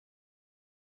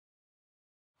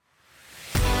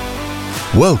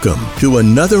Welcome to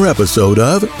another episode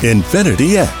of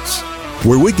Infinity X,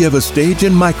 where we give a stage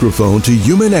and microphone to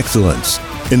human excellence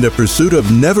in the pursuit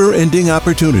of never-ending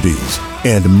opportunities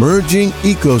and merging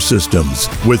ecosystems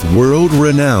with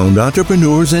world-renowned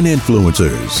entrepreneurs and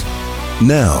influencers.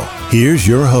 Now, here's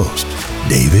your host,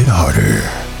 David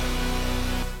Harder.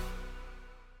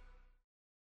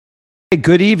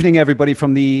 Good evening, everybody,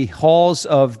 from the halls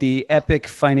of the Epic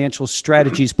Financial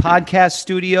Strategies podcast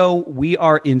studio. We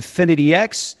are Infinity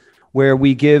X, where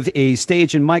we give a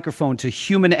stage and microphone to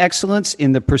human excellence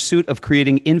in the pursuit of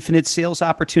creating infinite sales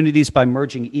opportunities by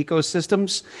merging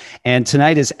ecosystems. And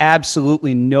tonight is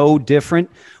absolutely no different.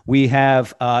 We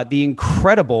have the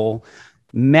incredible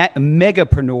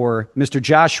megapreneur, Mr.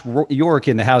 Josh York,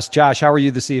 in the house. Josh, how are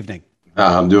you this evening?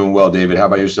 I'm doing well, David. How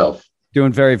about yourself?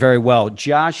 Doing very, very well.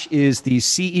 Josh is the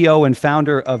CEO and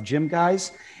founder of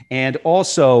GYMGUYZ, and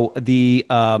also the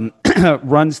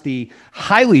runs the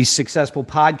highly successful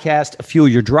podcast Fuel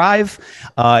Your Drive,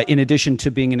 in addition to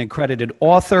being an accredited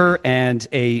author and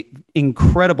a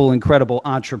incredible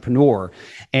entrepreneur.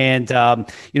 And,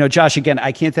 Josh, again,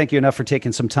 I can't thank you enough for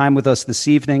taking some time with us this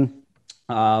evening.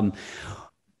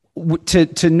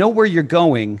 To know where you're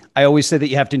going, I always say that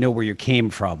you have to know where you came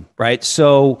from, right?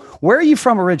 So where are you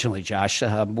from originally, Josh?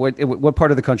 What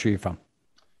part of the country are you from?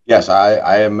 Yes,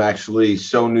 I am actually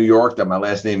so New York that my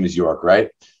last name is York, right?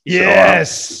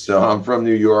 Yes. So I'm from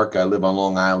New York. I live on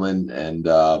Long Island and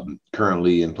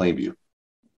currently in Plainview.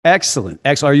 Excellent.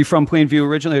 Are you from Plainview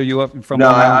originally? Are you up from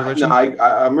Long Island originally? No,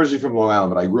 I'm originally from Long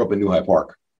Island, but I grew up in New Hyde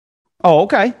Park. Oh,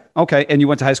 okay. And you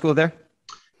went to high school there?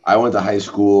 I went to high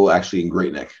school actually in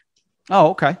Great Neck.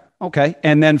 Oh, okay.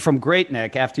 And then from Great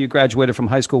Neck, after you graduated from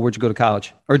high school, where'd you go to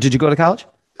college? Or did you go to college?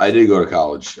 I did go to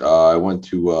college. I went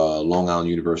to Long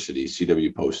Island University,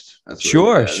 CW Post. That's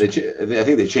sure. I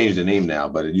think they changed the name now,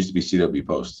 but it used to be CW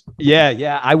Post.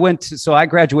 Yeah. I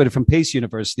graduated from Pace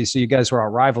University, so you guys were our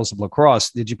rivals of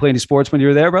lacrosse. Did you play any sports when you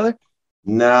were there, brother?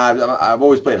 Nah, I've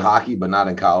always played hockey, but not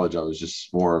in college. I was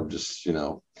just more of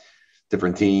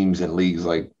different teams and leagues,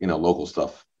 like, local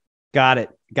stuff. Got it.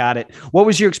 What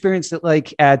was your experience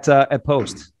like at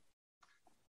Post?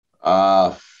 If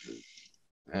I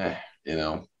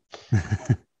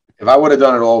would have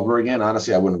done it all over again,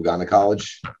 honestly, I wouldn't have gone to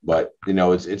college. But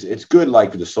it's good,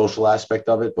 like, for the social aspect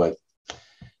of it. But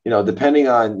depending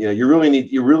on you really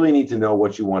need to know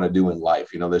what you want to do in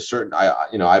life. There's certain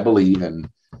I believe, and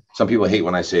some people hate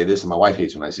when I say this, and my wife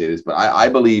hates when I say this, but I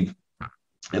believe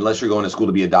unless you're going to school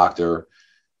to be a doctor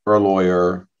or a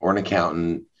lawyer or an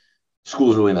accountant,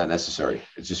 school is really not necessary.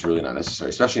 It's just really not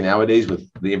necessary, especially nowadays with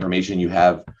the information you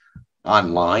have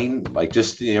online, like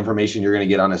just the information you're going to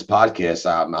get on this podcast.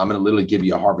 I'm going to literally give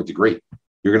you a Harvard degree.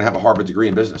 You're going to have a Harvard degree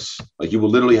in business. Like, you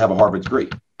will literally have a Harvard degree.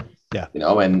 Yeah.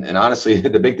 And honestly,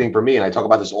 the big thing for me, and I talk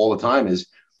about this all the time, is,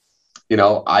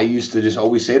 I used to just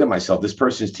always say to myself, this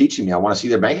person's teaching me. I want to see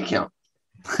their bank account.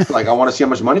 Like, I want to see how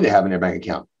much money they have in their bank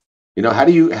account.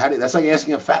 That's like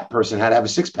asking a fat person how to have a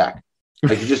six pack.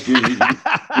 Like,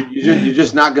 you're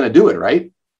just not going to do it,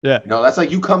 right? Yeah. That's like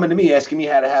you coming to me asking me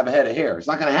how to have a head of hair. It's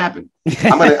not going to happen.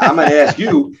 I'm going to ask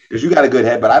you because you got a good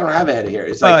head, but I don't have a head of hair.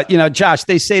 It's like, Josh,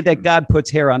 they say that God puts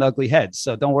hair on ugly heads,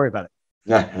 so don't worry about it.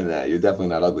 Nah, you're definitely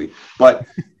not ugly. But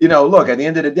look, at the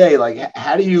end of the day, like,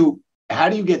 how do you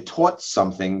get taught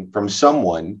something from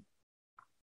someone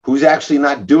who's actually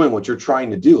not doing what you're trying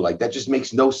to do? Like, that just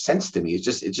makes no sense to me. It's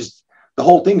just the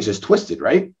whole thing's just twisted,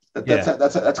 right?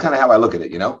 That's kind of how I look at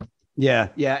it, Yeah.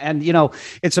 And,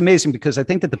 it's amazing because I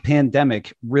think that the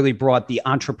pandemic really brought the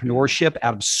entrepreneurship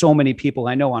out of so many people.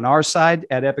 I know on our side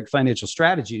at Epic Financial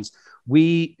Strategies,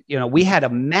 we had a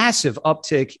massive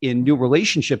uptick in new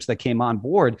relationships that came on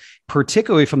board,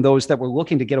 particularly from those that were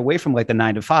looking to get away from like the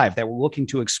 9-to-5, that were looking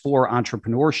to explore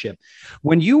entrepreneurship.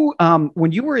 When you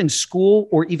were in school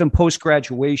or even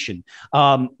post-graduation,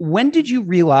 when did you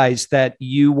realize that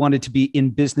you wanted to be in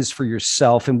business for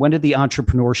yourself? And when did the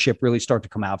entrepreneurship really start to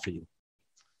come out for you?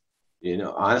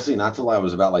 Honestly, not till I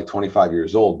was about like 25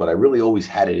 years old, but I really always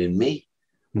had it in me.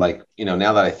 Like,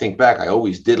 now that I think back, I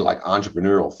always did like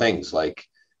entrepreneurial things. Like,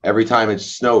 every time it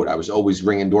snowed, I was always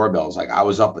ringing doorbells. Like, I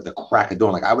was up at the crack of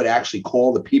dawn. Like, I would actually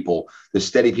call the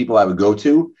steady people I would go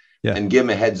to and give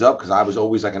them a heads up, because I was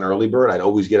always like an early bird. I'd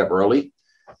always get up early.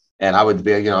 And I would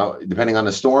be, depending on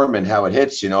the storm and how it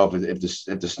hits, if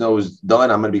the snow is done,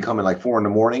 I'm going to be coming like 4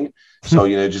 a.m. So,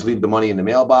 just leave the money in the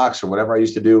mailbox or whatever I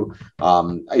used to do.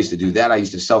 I used to do that. I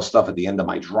used to sell stuff at the end of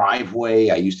my driveway.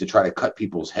 I used to try to cut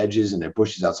people's hedges and their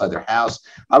bushes outside their house.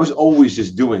 I was always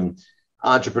just doing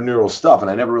entrepreneurial stuff. And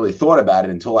I never really thought about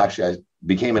it until actually I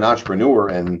became an entrepreneur.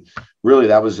 And really,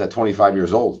 that was at 25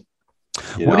 years old.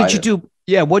 What did you do?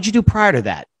 Yeah. What'd you do prior to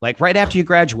that? Like right after you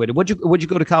graduated, what'd you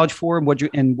go to college for? And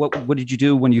what did you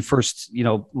do when you first,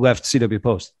 left CW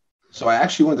Post? So I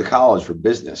actually went to college for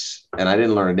business, and I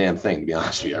didn't learn a damn thing, to be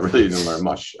honest with you. I really didn't learn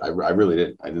much. I really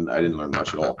didn't. I didn't learn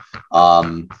much at all.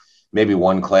 Maybe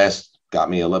one class got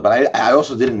me a little, but I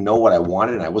also didn't know what I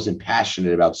wanted, and I wasn't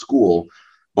passionate about school.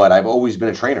 But I've always been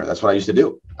a trainer. That's what I used to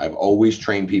do. I've always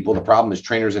trained people. The problem is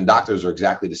trainers and doctors are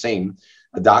exactly the same.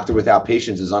 A doctor without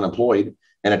patients is unemployed,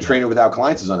 and a trainer without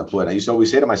clients is unemployed. I used to always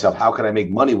say to myself, how can I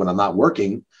make money when I'm not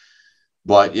working?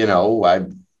 But, I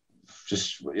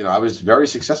was very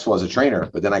successful as a trainer,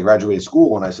 but then I graduated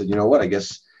school and I said, you know what, I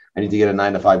guess I need to get a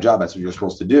 9-to-5 job. That's what you're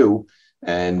supposed to do.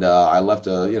 And I left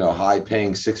a, high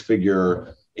paying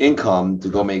 6-figure income to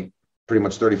go make pretty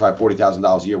much $35,000,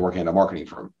 $40,000 a year working at a marketing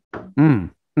firm.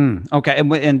 Okay.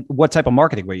 And what type of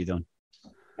marketing were you doing?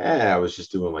 I was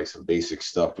just doing like some basic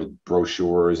stuff with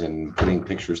brochures and putting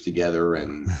pictures together.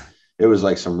 And it was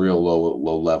like some real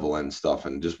low level end stuff,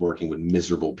 and just working with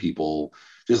miserable people.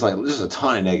 Just a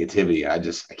ton of negativity.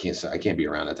 I can't be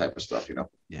around that type of stuff,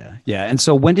 Yeah. Yeah. And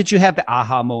so when did you have the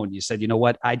aha moment? You said, you know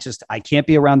what, I can't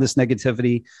be around this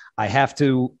negativity. I have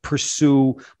to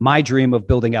pursue my dream of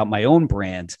building out my own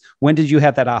brand. When did you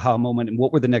have that aha moment? And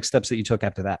what were the next steps that you took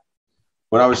after that?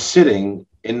 When I was sitting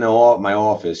in my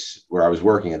office where I was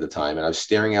working at the time, and I was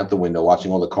staring out the window, watching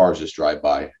all the cars just drive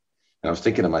by. And I was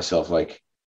thinking to myself, like,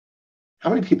 how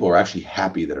many people are actually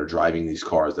happy that are driving these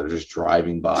cars, that are just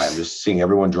driving by? I'm just seeing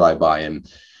everyone drive by. And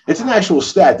it's an actual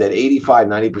stat that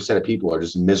 85-90% of people are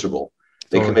just miserable.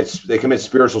 They commit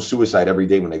spiritual suicide every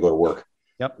day when they go to work.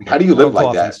 Yep. How do you live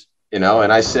like that? And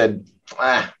I said,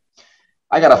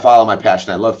 I got to follow my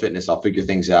passion. I love fitness. I'll figure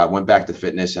things out. Went back to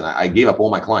fitness, and I gave up all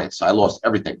my clients. I lost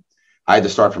everything. I had to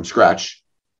start from scratch,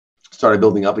 started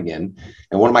building up again.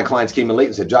 And one of my clients came in late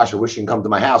and said, Josh, I wish you can come to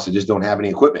my house. I just don't have any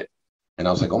equipment. And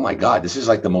I was like, oh my God, this is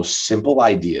like the most simple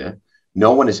idea.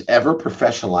 No one has ever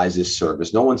professionalized this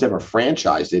service. No one's ever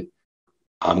franchised it.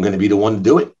 I'm going to be the one to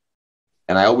do it.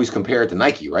 And I always compare it to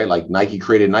Nike, right? Like Nike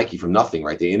created Nike from nothing,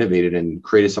 right? They innovated and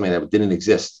created something that didn't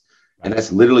exist. And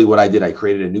that's literally what I did. I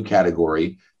created a new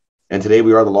category. And today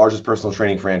we are the largest personal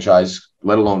training franchise,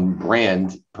 let alone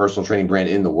personal training brand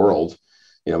in the world.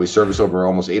 We service over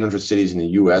almost 800 cities in the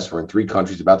US. We're in 3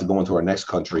 countries, about to go into our next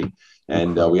country.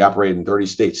 And we operate in 30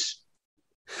 states.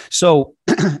 So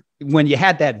when you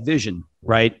had that vision,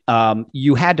 right,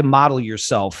 you had to model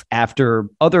yourself after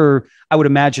other, I would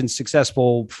imagine,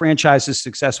 successful franchises,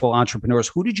 successful entrepreneurs.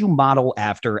 Who did you model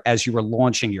after as you were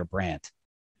launching your brand?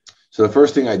 So the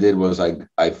first thing I did was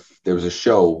there was a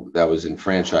show that was in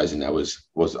franchising that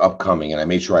was upcoming, and I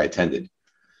made sure I attended.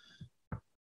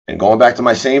 And going back to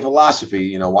my same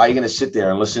philosophy, why are you going to sit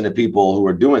there and listen to people who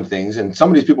are doing things? And some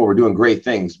of these people were doing great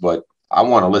things, but I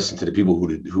want to listen to the people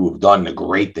who have done the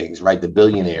great things, right? The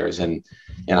billionaires. And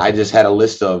I just had a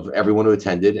list of everyone who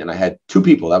attended, and I had 2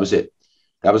 people. That was it.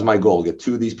 That was my goal, get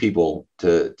 2 of these people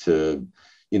to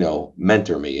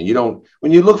mentor me. And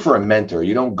when you look for a mentor,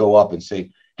 you don't go up and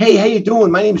say, hey, how you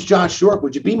doing? My name is Josh Short.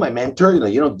 Would you be my mentor?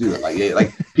 You don't do that.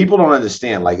 Like people don't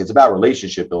understand. Like, it's about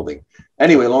relationship building.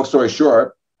 Anyway, long story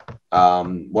short,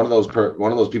 one of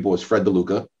those people was Fred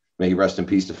DeLuca. May he rest in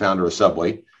peace, the founder of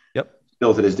Subway.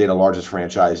 Still to this day, the largest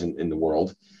franchise in the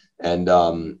world. And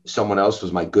someone else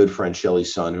was my good friend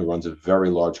Shelly's son, who runs a very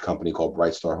large company called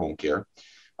Bright Star Home Care.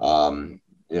 They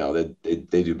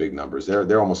do big numbers.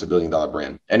 They're almost $1 billion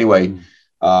brand. Anyway,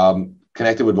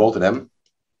 connected with both of them,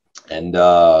 and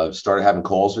started having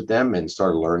calls with them and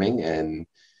started learning. And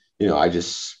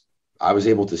I was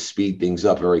able to speed things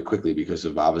up very quickly because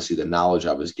of obviously the knowledge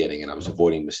I was getting, and I was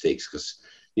avoiding mistakes because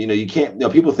you can't.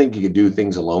 People think you could do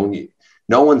things alone.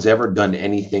 No one's ever done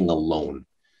anything alone.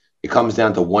 It comes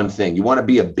down to one thing. You want to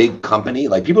be a big company.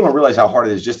 Like, people don't realize how hard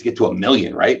it is just to get to 1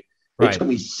 million, right? It took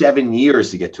me 7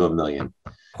 years to get to 1 million.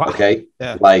 Wow. Okay.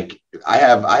 Yeah. Like, I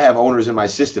have owners in my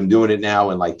system doing it now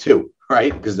in like 2,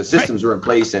 right? Because the systems are in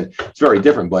place and it's very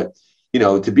different. But,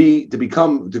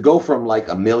 to go from like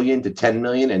 1 million to 10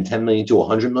 million and 10 million to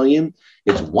 100 million,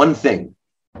 it's one thing.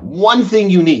 One thing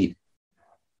you need: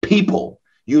 people.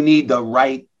 You need the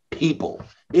right people.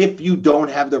 If you don't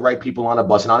have the right people on a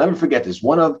bus, and I'll never forget this,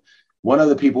 one of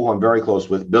the people who I'm very close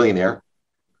with, billionaire,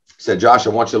 said, Josh, I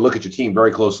want you to look at your team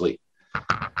very closely.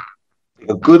 Take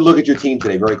a good look at your team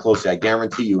today very closely. I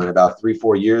guarantee you in about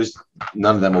 3-4 years,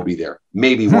 none of them will be there.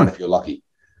 Maybe one if you're lucky.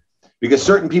 Because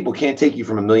certain people can't take you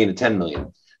from 1 million to 10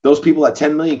 million. Those people at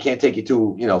 10 million can't take you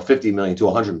to 50 million to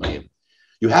 100 million.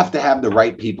 You have to have the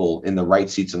right people in the right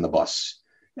seats on the bus.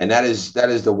 And that is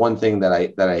the one thing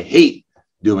that I hate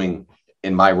doing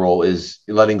in my role, is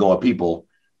letting go of people.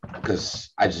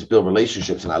 because I just build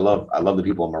relationships and I love the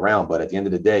people I'm around. But at the end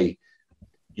of the day,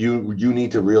 you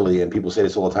need to really, and people say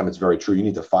this all the time, it's very true. You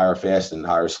need to fire fast and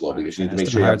hire slow, because you need to make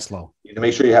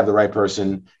sure you have the right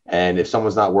person. And if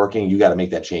someone's not working, you got to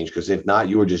make that change, because if not,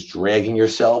 you are just dragging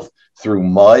yourself through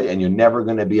mud, and you're never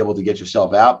going to be able to get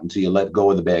yourself out until you let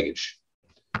go of the baggage.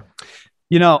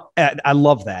 I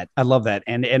love that. I love that.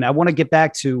 And I want to get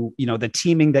back to, the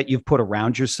teaming that you've put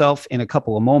around yourself in a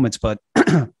couple of moments, but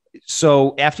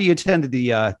so after you attended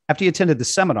the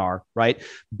seminar, right?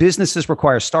 Businesses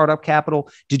require startup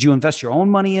capital. Did you invest your own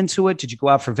money into it? Did you go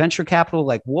out for venture capital?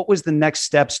 Like, what was the next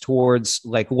steps towards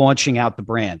like launching out the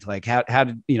brand? Like how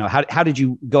did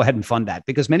you go ahead and fund that?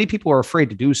 Because many people are afraid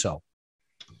to do so.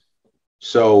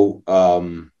 So, I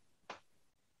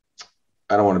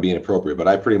don't want to be inappropriate, but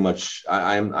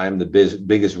I'm the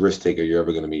biggest risk taker you're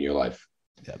ever going to meet in your life.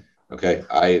 Yeah. Okay.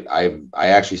 I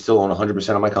actually still own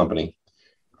 100% of my company.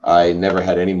 I never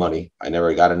had any money. I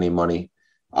never got any money.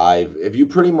 If you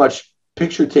pretty much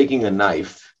picture taking a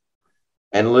knife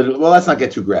and literally, well, let's not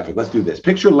get too graphic. Let's do this.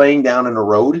 Picture laying down in a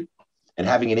road and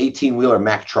having an 18-wheeler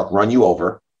Mack truck run you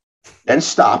over, then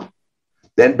stop,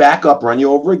 then back up, run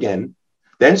you over again,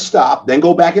 then stop, then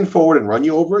go back and forward and run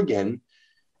you over again.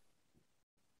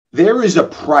 There is a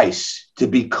price to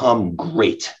become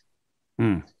great.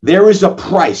 There is a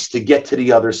price to get to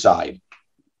the other side.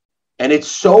 And it's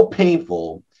so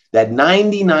painful that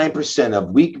 99% of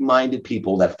weak-minded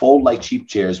people that fold like cheap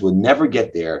chairs will never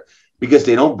get there because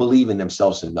they don't believe in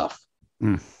themselves enough.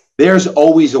 There's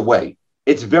always a way.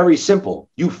 It's very simple.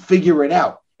 You figure it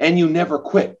out and you never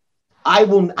quit. I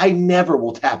never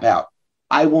will tap out.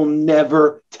 I will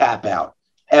never tap out,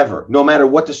 ever, no matter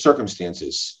what the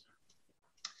circumstances.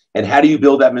 And how do you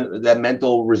build that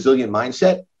mental resilient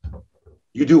mindset?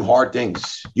 You do hard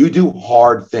things. You do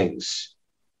hard things.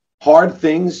 Hard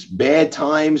things, bad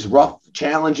times, rough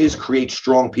challenges create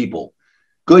strong people.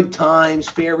 Good times,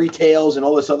 fairy tales, and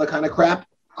all this other kind of crap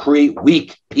create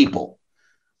weak people.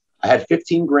 I had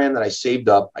 15 grand that I saved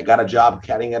up. I got a job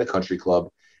caddying at a country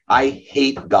club. I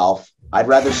hate golf. I'd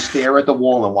rather stare at the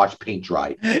wall and watch paint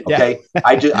dry. Okay.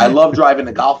 Yeah. I love driving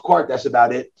the golf cart. That's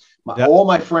about it. All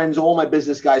my friends, all my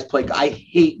business guys play. I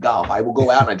hate golf. I will go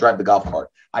out and I drive the golf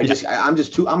cart. I'm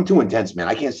too intense, man.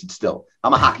 I can't sit still.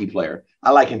 I'm a hockey player.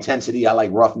 I like intensity. I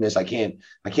like roughness. I can't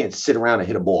sit around and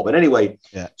hit a ball. But anyway,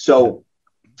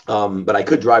 but I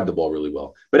could drive the ball really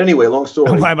well. But anyway, long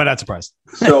story. Why am I not surprised?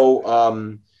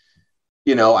 So,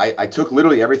 I took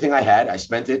literally everything I had. I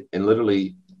spent it and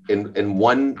literally in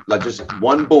one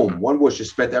whoosh,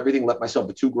 just spent everything, left myself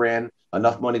with $2 grand,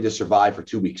 enough money to survive for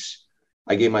 2 weeks.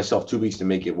 I gave myself 2 weeks to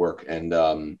make it work. And,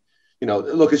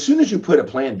 look, as soon as you put a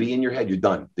plan B in your head, you're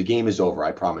done. The game is over.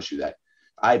 I promise you that.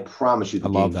 I promise you the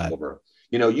game is over.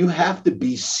 You have to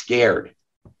be scared.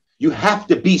 You have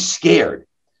to be scared.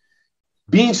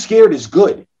 Being scared is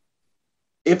good.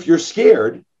 If you're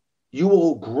scared, you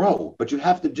will grow, but you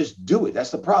have to just do it. That's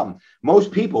the problem.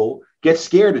 Most people get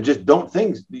scared and just don't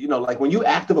think, like when you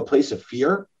act of a place of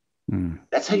fear,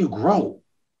 that's how you grow.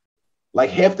 Like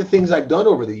half the things I've done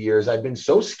over the years, I've been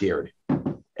so scared.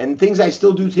 And things I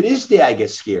still do to this day, I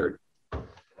get scared.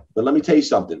 But let me tell you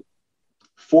something.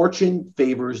 Fortune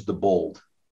favors the bold.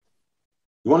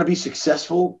 You want to be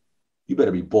successful? You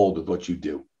better be bold with what you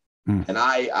do. And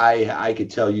I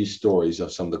could tell you stories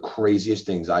of some of the craziest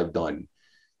things I've done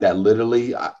that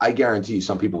literally, I guarantee you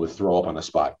some people would throw up on the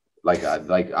spot.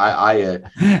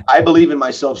 I believe in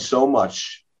myself so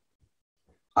much.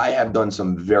 I have done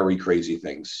some very crazy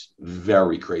things.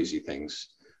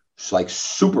 It's like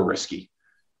super risky,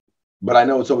 but I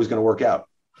know it's always going to work out.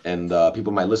 And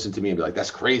people might listen to me and be like, that's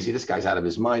crazy. This guy's out of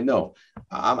his mind. No,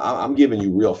 I'm giving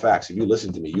you real facts. If you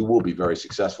listen to me, you will be very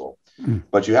successful.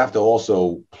 But you have to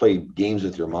also play games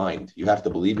with your mind. You have to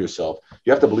believe yourself.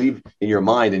 You have to believe in your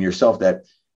mind and yourself that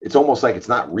it's almost like it's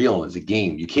not real as a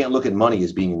game. You can't look at money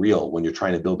as being real when you're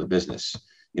trying to build a business.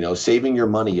 Saving your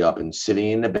money up and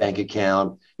sitting in a bank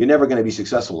account, you're never going to be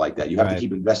successful like that. You have to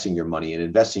keep investing your money and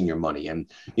investing your money.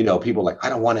 And, people are like, I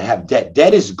don't want to have debt.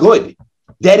 Debt is good.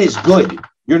 Debt is good.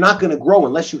 You're not going to grow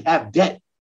unless you have debt,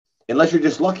 unless you're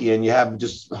just lucky and you have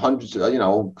just hundreds,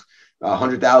 $100,000,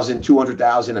 $200,000,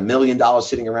 $1 million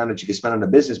sitting around that you can spend on a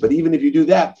business. But even if you do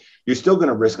that, you're still going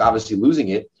to risk obviously losing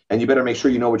it. And you better make sure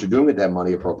you know what you're doing with that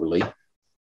money appropriately.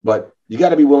 But you got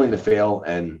to be willing to fail.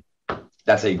 And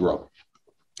that's how you grow.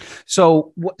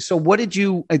 So what did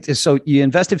you, so you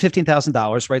invested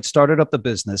 $15,000, right? Started up the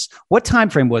business. What time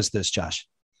frame was this, Josh?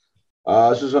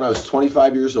 This was when I was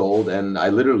 25 years old, and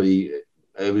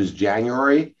it was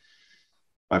January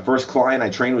My first client I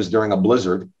trained was during a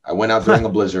blizzard. I went out during a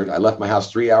blizzard. I left my house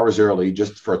 3 hours early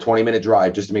just for a 20-minute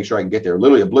drive, just to make sure I can get there.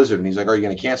 Literally a blizzard. And he's like, "Are you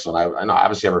going to cancel?" And I know,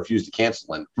 obviously I refused to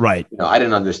cancel. And, Right. I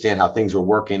didn't understand how things were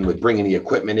working with bringing the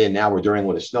equipment in. Now we're dealing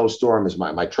with a snowstorm. Is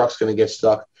my truck's going to get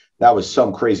stuck? That was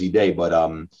some crazy day. But,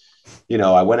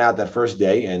 I went out that first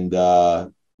day, and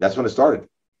that's when it started.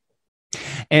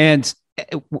 And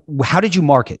how did you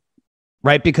market?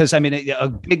 Right. Because a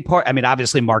big part,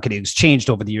 obviously marketing has changed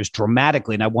over the years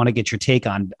dramatically. And I want to get your take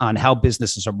on how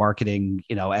businesses are marketing,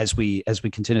 as we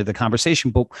continue the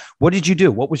conversation. But what did you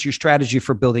do? What was your strategy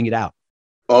for building it out?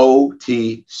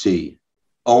 OTC,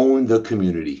 own the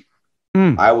community.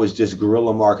 I was just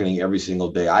guerrilla marketing every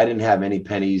single day. I didn't have any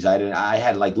pennies. I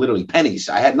had like literally pennies.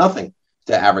 I had nothing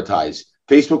to advertise.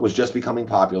 Facebook was just becoming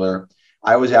popular.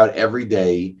 I was out every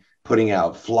day putting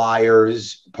out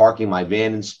flyers, parking my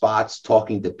van in spots,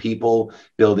 talking to people,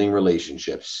 building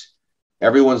relationships.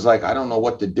 Everyone's like, "I don't know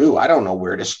what to do. I don't know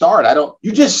where to start."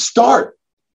 You just start.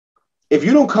 If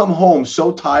you don't come home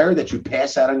so tired that you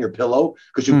pass out on your pillow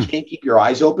because you can't keep your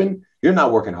eyes open, you're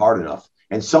not working hard enough.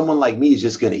 And someone like me is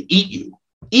just going to eat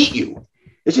you.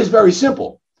 It's just very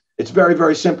simple. It's very,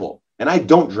 very simple. And I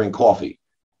don't drink coffee.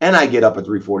 And I get up at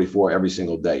 3:44 every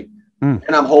single day.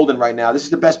 And I'm holding right now. This is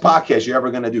the best podcast you're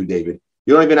ever going to do, David.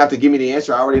 You don't even have to give me the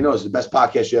answer. I already know it's the best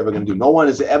podcast you're ever going to do. No one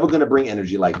is ever going to bring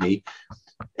energy like me.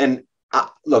 And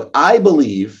look, I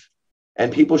believe,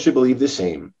 and people should believe the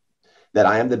same, that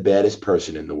I am the baddest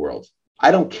person in the world. I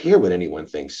don't care what anyone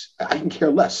thinks. I can care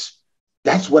less.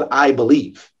 That's what I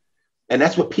believe. And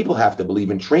that's what people have to believe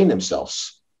and train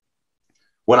themselves.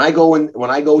 When I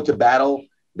go to battle,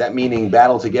 that meaning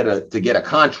battle to get a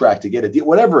contract, to get a deal,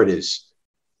 whatever it is,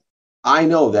 I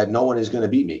know that no one is going to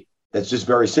beat me. That's just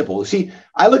very simple. See,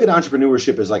 I look at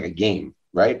entrepreneurship as like a game,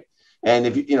 right? And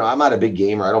if I'm not a big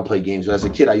gamer, I don't play games, but as a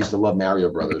kid, I used to love Mario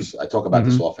Brothers. I talk about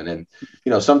this often. And,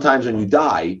 sometimes when you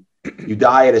die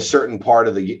at a certain part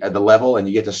of the level, and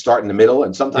you get to start in the middle,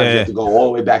 and sometimes you have to go all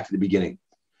the way back to the beginning.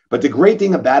 But the great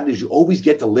thing about it is you always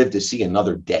get to live to see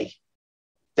another day.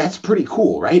 That's pretty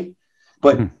cool, right?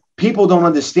 But people don't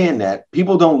understand that.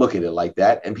 People don't look at it like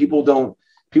that. And people don't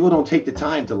take the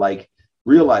time to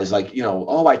realize I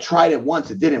tried it once.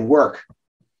 It didn't work.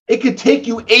 It could take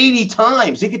you 80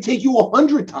 times. It could take you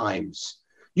 100 times.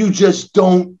 You just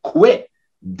don't quit.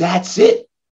 That's it.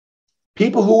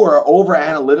 People who are over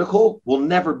analytical will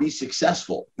never be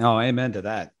successful. Oh, amen to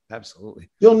that. Absolutely.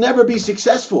 You'll never be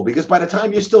successful because by the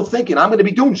time you're still thinking, I'm going to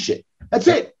be doing shit. That's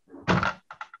it.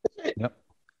 Yep.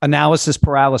 Analysis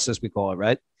paralysis, we call it,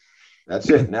 right? That's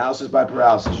it. Analysis by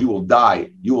paralysis. You will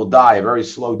die. You will die a very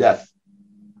slow death.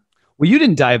 Well, you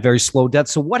didn't die a very slow death.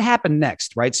 So what happened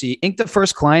next, right? So you ink the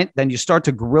first client, then you start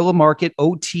to guerrilla market,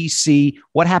 OTC.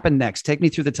 What happened next? Take me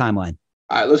through the timeline.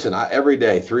 Listen, every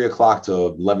day, 3 o'clock to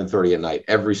 11:30 at night,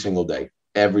 every single day,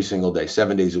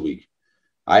 7 days a week.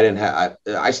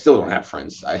 I still don't have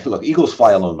friends. Look, eagles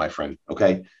fly alone, my friend.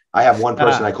 Okay. I have one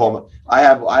person I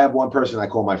have one person I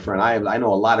call my friend. I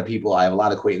know a lot of people. I have a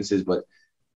lot of acquaintances, but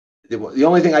the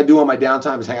only thing I do on my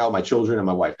downtime is hang out with my children and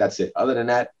my wife. That's it. Other than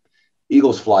that,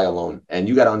 eagles fly alone. And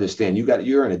you got to understand,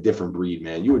 you're in a different breed,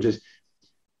 man.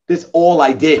 That's all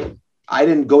I did. I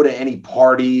didn't go to any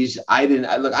parties.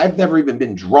 I've never even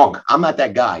been drunk. I'm not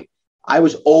that guy. I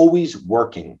was always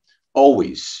working,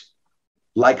 always.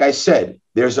 Like I said,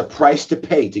 there's a price to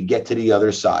pay to get to the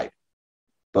other side,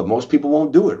 but most people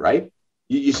won't do it, right?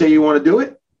 You say you want to do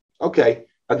it? Okay.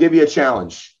 I'll give you a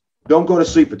challenge. Don't go to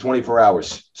sleep for 24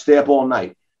 hours. Stay up all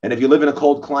night. And if you live in a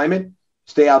cold climate,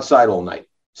 stay outside all night.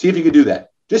 See if you could do that.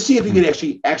 Just see if you could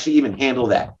actually even handle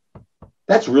that.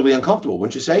 That's really uncomfortable,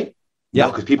 wouldn't you say? Yeah.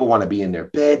 Because people want to be in their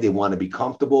bed. They want to be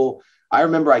comfortable. I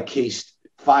remember I cased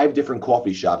 5 different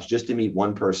coffee shops just to meet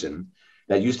one person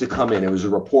that used to come in. It was a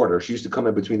reporter. She used to come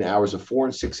in between the hours of 4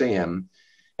 and 6 a.m.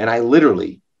 And I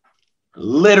literally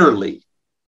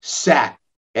sat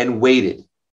and waited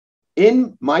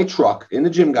in my truck, in the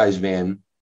GYMGUYZ van,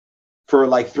 for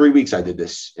like 3 weeks. I did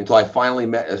this until I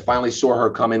finally saw her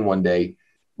come in one day,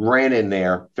 ran in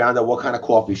there, found out what kind of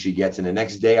coffee she gets. And the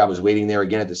next day I was waiting there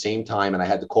again at the same time. And I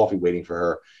had the coffee waiting for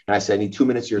her. And I said, "I need 2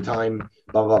 minutes of your time,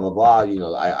 blah, blah, blah, blah.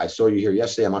 I saw you here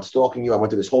yesterday. I'm not stalking you. I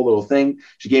went to this whole little thing."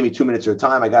 She gave me 2 minutes of her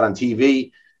time. I got on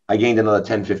TV. I gained another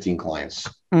 10, 15 clients.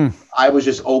 I was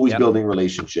just always building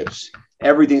relationships.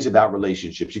 Everything's about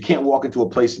relationships. You can't walk into a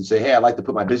place and say, "Hey, I'd like to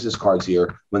put my business cards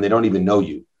here," when they don't even know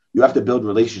you. You have to build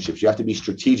relationships. You have to be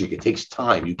strategic. It takes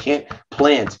time. You can't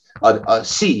plant a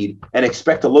seed and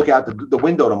expect to look out the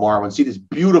window tomorrow and see this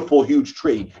beautiful, huge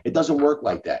tree. It doesn't work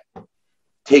like that. It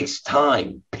takes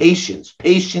time, patience.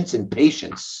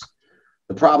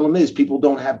 The problem is people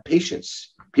don't have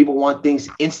patience. People want things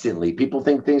instantly. People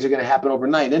think things are going to happen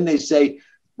overnight. And then they say,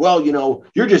 well, you know,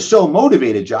 you're just so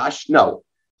motivated, Josh. No,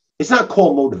 it's not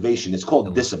called motivation. It's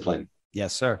called discipline.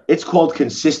 Yes, sir. It's called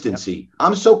consistency. Yep.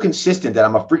 I'm so consistent that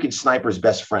I'm a freaking sniper's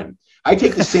best friend. I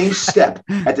take the same step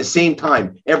at the same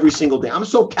time every single day. I'm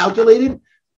so calculated.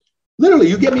 Literally,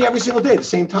 you get me every single day at the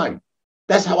same time.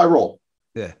 That's how I roll.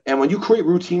 Yeah. And when you create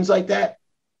routines like that,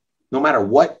 no matter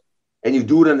what, and you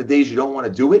do it on the days you don't want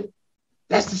to do it,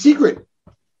 that's the secret.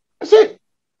 That's it.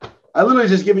 I literally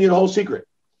just giving you the whole secret.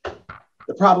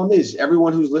 The problem is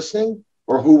everyone who's listening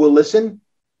or who will listen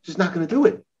is just not going to do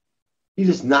it. You're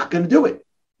just not going to do it.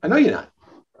 I know you're not.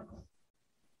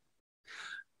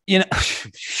 You know,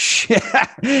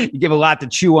 you give a lot to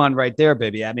chew on right there,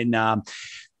 baby. I mean,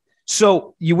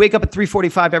 so you wake up at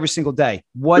 3:45 every single day.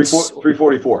 What's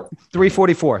 3:44?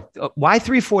 3:44. Why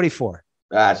 3:44?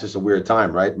 It's just a weird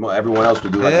time, right? Everyone else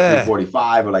would do like a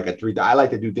 3:45 or like a 3. I like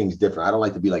to do things different. I don't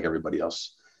like to be like everybody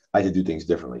else. I like to do things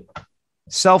differently.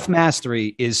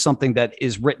 Self-mastery is something that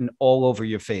is written all over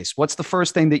your face. What's the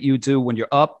first thing that you do when you're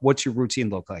up? What's your routine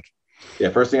look like?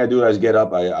 Yeah, first thing I do is get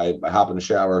up. I hop in the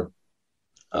shower,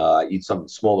 eat some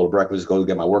small little breakfast, go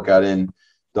get my workout in.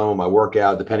 Done with my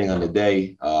workout, depending on the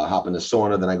day, hop in the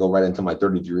sauna. Then I go right into my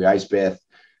 30-degree ice bath.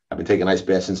 I've been taking ice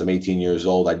baths since I'm 18 years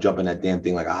old. I jump in that damn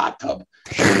thing like a hot tub.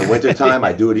 And in the wintertime,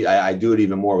 I do it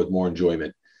even more with more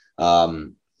enjoyment.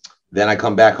 Then I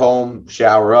come back home,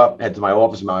 shower up, head to my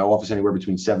office. My office anywhere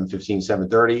between 7:15,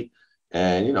 7:30.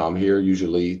 And, you know, I'm here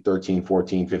usually 13,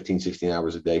 14, 15, 16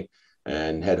 hours a day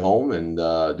and head home and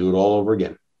do it all over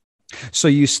again. So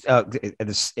you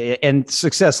and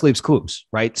success leaves clues,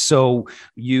 right? So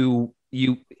you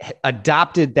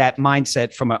adopted that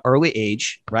mindset from an early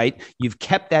age, right? You've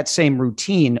kept that same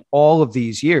routine all of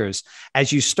these years.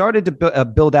 As you started to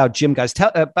build out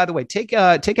GYMGUYZ, by the way, take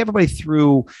everybody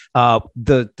through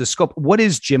the scope. What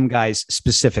is GYMGUYZ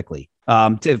specifically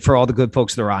for all the good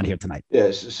folks that are on here tonight?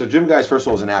 Yes. So GYMGUYZ, first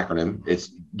of all, is an acronym. It's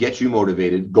Get You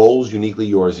Motivated, Goals Uniquely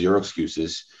Yours, Zero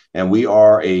Excuses. And we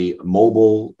are a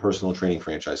mobile personal training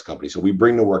franchise company. So we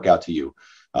bring the workout to you.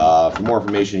 For more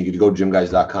information, you can go to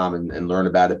gymguys.com and learn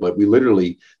about it. But we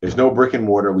literally, there's no brick and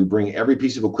mortar. We bring every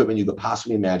piece of equipment you could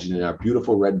possibly imagine in our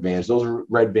beautiful red vans. Those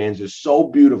red vans are so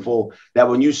beautiful that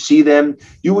when you see them,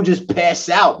 you would just pass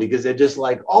out because they're just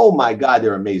like, oh my God,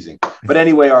 they're amazing. But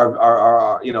anyway,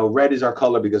 our you know, red is our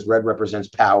color because red represents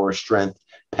power, strength,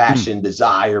 passion,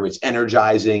 desire. It's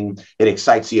energizing. It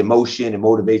excites the emotion. It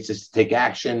motivates us to take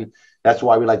action. That's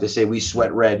why we like to say we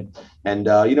sweat red. And,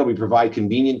 you know, we provide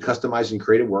convenient, customized, and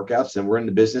creative workouts. And we're in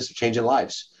the business of changing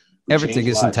lives. Everything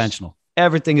is intentional.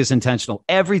 Everything is intentional.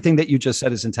 Everything that you just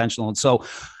said is intentional. And so,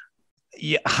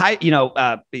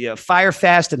 fire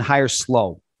fast and hire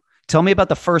slow. Tell me about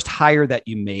the first hire that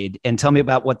you made and tell me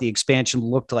about what the expansion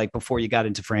looked like before you got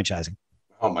into franchising.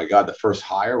 Oh my God, the first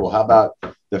hire? Well, how about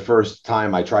the first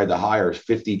time I tried to hire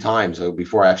 50 times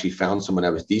before I actually found someone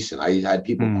that was decent? I had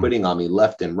people quitting on me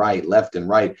left and right.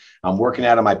 I'm working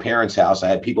out of my parents' house. I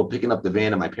had people picking up the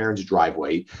van in my parents'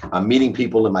 driveway. I'm meeting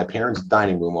people in my parents'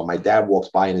 dining room while my dad walks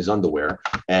by in his underwear.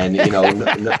 And, you know,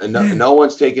 no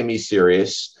one's taking me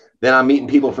serious. Then I'm meeting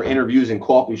people for interviews in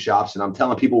coffee shops. And I'm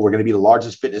telling people we're going to be the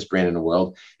largest fitness brand in the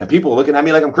world. And people are looking at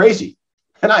me like I'm crazy.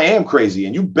 And I am crazy,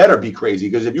 and you better be crazy,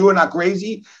 because if you are not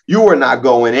crazy, you are not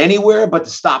going anywhere but the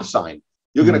stop sign.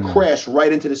 You're going to crash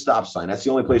right into the stop sign. That's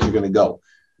the only place you're going to go.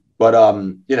 But,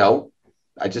 you know,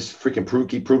 I just freaking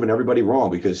keep proving everybody wrong,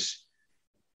 because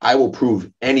I will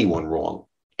prove anyone wrong,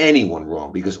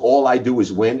 because all I do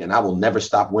is win, and I will never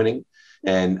stop winning.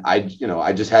 And I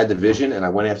just had the vision, and I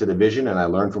went after the vision, and I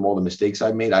learned from all the mistakes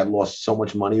I've made. I've lost so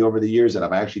much money over the years that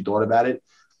I've actually thought about it.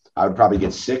 I would probably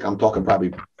get sick. I'm talking probably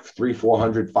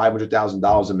 $300,000, $400,000,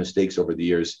 $500,000 in mistakes over the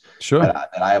years that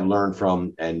I have learned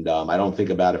from. And I don't think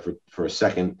about it for a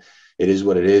second. It is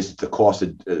what it is.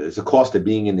 It's a cost of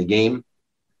being in the game.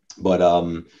 But,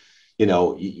 you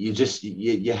know,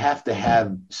 you have to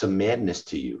have some madness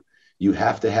to you. You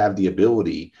have to have the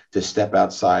ability to step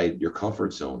outside your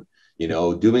comfort zone. You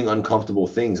know, doing uncomfortable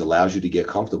things allows you to get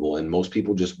comfortable. And most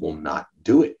people just will not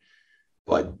do it.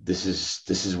 But this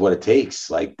is what it takes.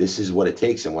 Like, this is what it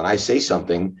takes. And when I say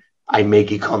something, I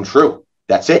make it come true.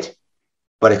 That's it.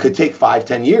 But it could take 5,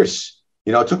 10 years.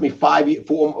 You know, it took me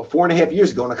 4.5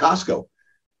 years going to Costco.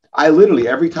 I literally,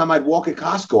 every time I'd walk at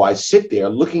Costco, I sit there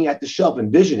looking at the shelf,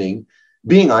 envisioning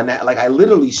being on that. Like, I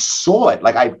literally saw it.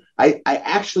 Like I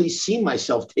actually seen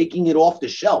myself taking it off the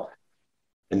shelf.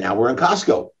 And now we're in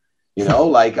Costco. You know,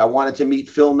 like, I wanted to meet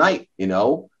Phil Knight, you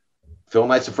know. Phil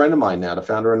Knight's a friend of mine now, the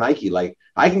founder of Nike. Like,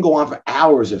 I can go on for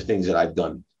hours of things that I've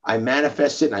done. I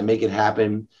manifest it and I make it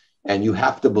happen. And you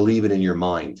have to believe it in your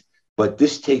mind. but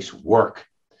this takes work.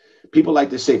 People like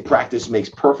to say practice makes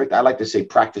perfect. I like to say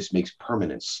practice makes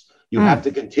permanence. You have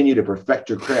to continue to perfect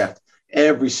your craft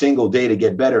every single day to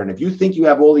get better. And if you think you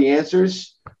have all the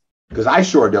answers, because I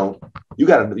sure don't, you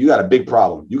got a big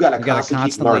problem. You got to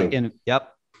constantly keep learning.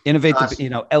 Innovate,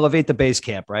 elevate the base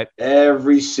camp, right?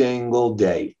 Every single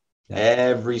day,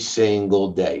 every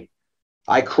single day.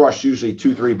 I crush usually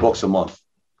 2-3 books a month.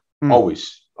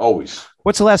 Always.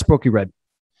 What's the last book you read?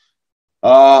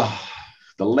 The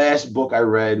last book I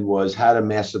read was How to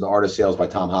Master the Art of Sales by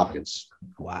Tom Hopkins.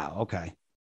 Wow. Okay.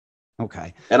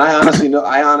 And I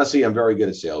honestly am very good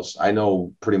at sales. I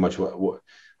know pretty much what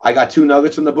I got. 2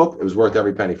 nuggets in the book. It was worth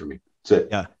every penny for me. That's it.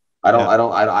 Yeah. I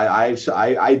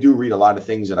do read a lot of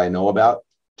things that I know about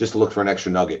just to look for an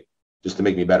extra nugget, just to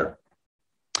make me better.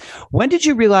 When did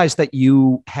you realize that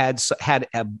you had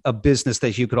a business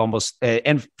that you could almost,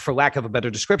 and for lack of a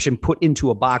better description, put into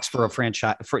a box for a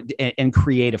franchise and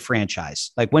create a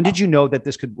franchise? Like, when did you know that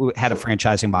this had a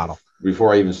franchising model?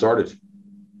 Before I even started.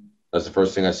 That's the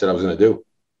first thing I said I was going to do.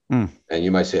 And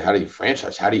you might say, how do you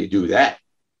franchise? How do you do that?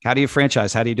 How do you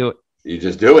franchise? How do you do it? You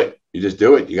just do it. You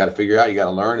got to figure out, you got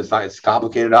to learn. It's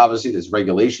complicated. Obviously, there's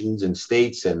regulations in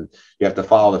states, and you have to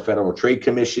follow the Federal Trade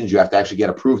Commissions. You have to actually get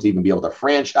approved to even be able to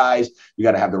franchise. You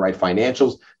got to have the right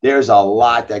financials. There's a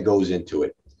lot that goes into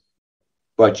it,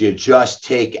 but you just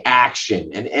take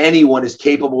action, and anyone is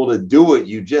capable to do it.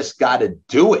 You just got to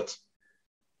do it.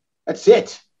 That's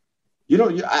it.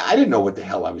 I didn't know what the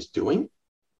hell I was doing.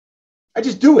 I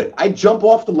just do it. I jump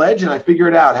off the ledge and I figure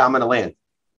it out how I'm going to land.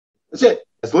 That's it.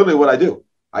 That's literally what I do.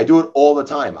 I do it all the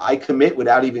time. I commit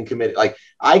without even committing. Like,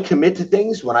 I commit to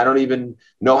things when I don't even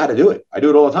know how to do it. I do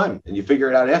it all the time, and you figure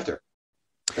it out after.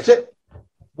 That's it.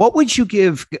 What would you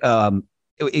give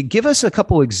us a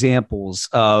couple examples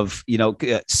of,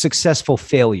 successful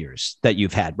failures that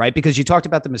you've had, right? Because you talked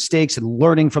about the mistakes and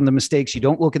learning from the mistakes. You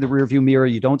don't look in the rearview mirror.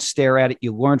 You don't stare at it.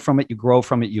 You learn from it. You grow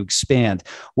from it. You expand.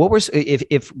 What was,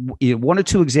 if 1 or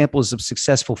 2 examples of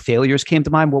successful failures came to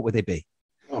mind, what would they be?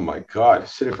 Oh my God,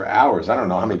 sit here for hours. I don't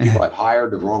know how many people I've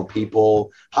hired, the wrong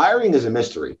people. Hiring is a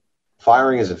mystery.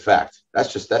 Firing is a fact.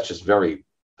 That's just very,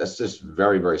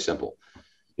 very simple.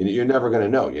 You're never going to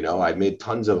know. I made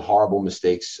tons of horrible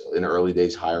mistakes in the early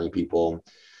days hiring people.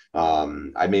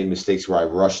 I made mistakes where I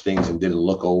rushed things and didn't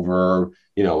look over,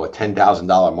 a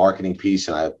 $10,000 marketing piece,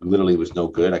 and I literally was no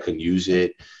good. I couldn't use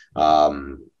it.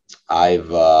 I've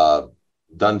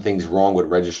done things wrong with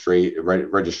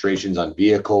registrations on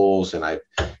vehicles, and I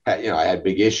had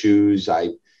big issues.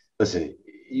 Listen,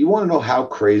 you want to know how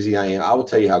crazy I am? I will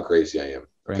tell you how crazy I am.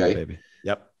 Okay, baby.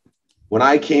 Yep. When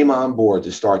I came on board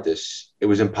to start this, it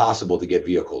was impossible to get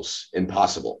vehicles.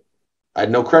 Impossible. I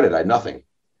had no credit. I had nothing.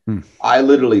 I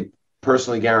literally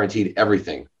personally guaranteed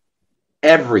everything.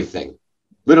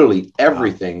 Literally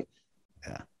everything. Wow.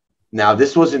 Yeah. Now,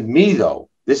 this wasn't me though.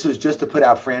 This was just to put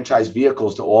out franchise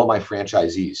vehicles to all my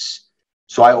franchisees.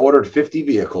 So I ordered 50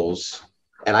 vehicles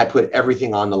and I put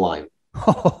everything on the line.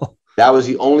 That was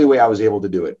the only way I was able to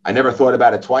do it. I never thought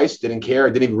about it twice, didn't care. I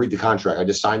didn't even read the contract. I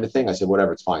just signed the thing. I said,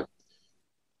 whatever, it's fine.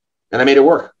 And I made it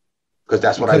work because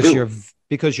that's what I do.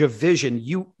 Because your vision,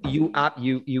 you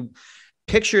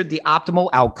pictured the optimal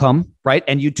outcome, right?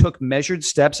 And you took measured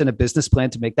steps in a business plan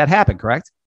to make that happen,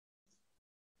 correct?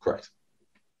 Correct.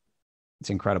 It's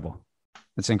incredible.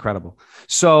 It's incredible.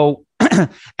 So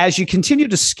as you continue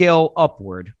to scale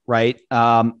upward, right?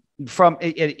 As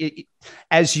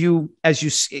you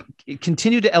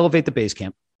continue to elevate the base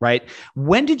camp, right?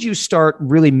 When did you start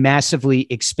really massively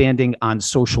expanding on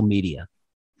social media?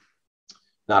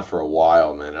 Not for a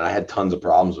while, man. And I had tons of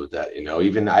problems with that.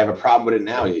 Even I have a problem with it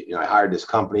now. I hired this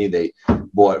company. They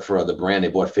bought for the brand. They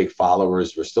bought fake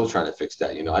followers. We're still trying to fix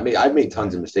that. I've made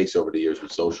tons of mistakes over the years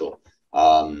with social.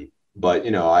 But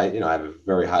I have a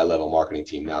very high level marketing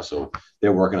team now, so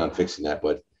they're working on fixing that.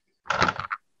 But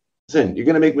listen, you're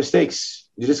going to make mistakes.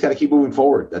 You just got to keep moving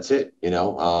forward. That's it.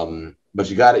 But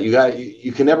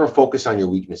you can never focus on your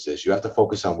weaknesses. You have to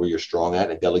focus on where you're strong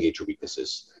at and delegate your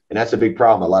weaknesses. And that's a big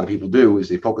problem. A lot of people do is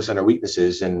they focus on their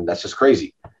weaknesses, and that's just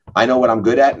crazy. I know what I'm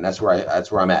good at, and that's where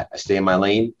I'm at. I stay in my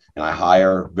lane, and I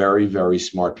hire very, very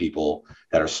smart people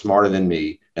that are smarter than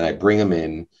me, and I bring them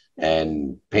in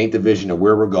and paint the vision of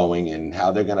where we're going and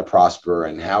how they're going to prosper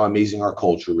and how amazing our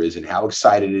culture is and how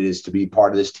excited it is to be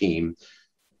part of this team.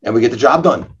 And we get the job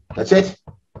done. That's it.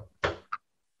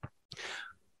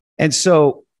 And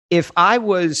so if I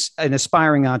was an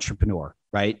aspiring entrepreneur,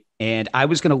 right, and I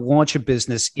was going to launch a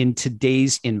business in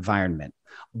today's environment,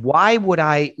 why would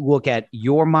I look at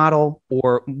your model,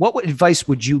 or what advice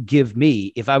would you give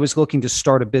me if I was looking to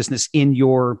start a business in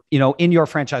your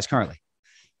franchise currently?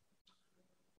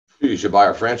 You should buy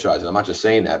our franchise. And I'm not just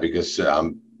saying that because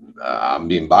I'm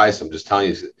being biased. I'm just telling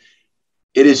you,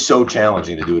 it is so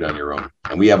challenging to do it on your own.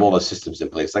 And we have all the systems in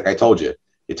place. Like I told you,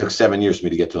 it took 7 years for me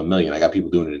to get to 1 million. I got people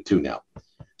doing it in 2 now.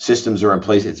 Systems are in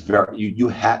place. It's very, you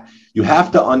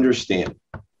have to understand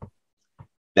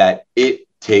that it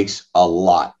takes a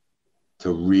lot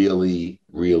to really,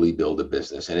 really build a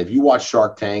business. And if you watch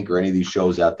Shark Tank or any of these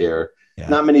shows out there,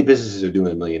 not many businesses are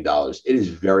doing $1 million. It is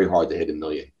very hard to hit 1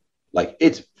 million. Like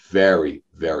it's very,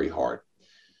 very hard.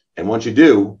 And once you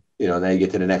do, then you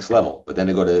get to the next level. But then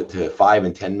to go to 5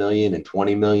 and 10 million and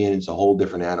 20 million, it's a whole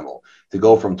different animal. To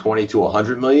go from 20 to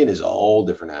 100 million is a whole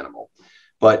different animal.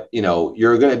 But,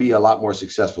 you're going to be a lot more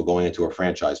successful going into a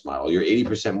franchise model. You're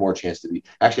 80% more chance to be,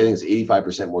 actually, I think it's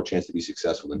 85% more chance to be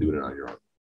successful than doing it on your own.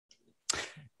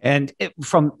 And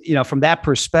from that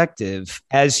perspective,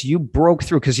 as you broke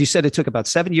through, because you said it took about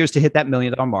 7 years to hit that $1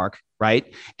 million mark,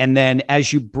 right? And then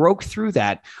as you broke through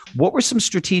that, what were some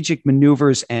strategic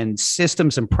maneuvers and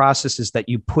systems and processes that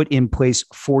you put in place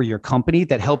for your company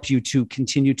that helped you to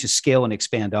continue to scale and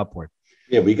expand upward?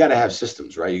 Yeah, we got to have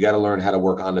systems, right? You got to learn how to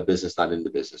work on the business, not in the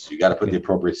business. You got to put the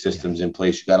appropriate systems in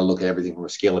place. You got to look at everything from a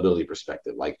scalability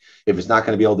perspective. Like if it's not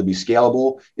going to be able to be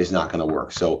scalable, it's not going to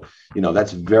work. So,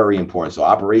 that's very important. So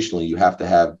operationally, you have to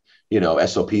have,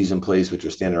 SOPs in place, which are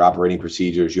standard operating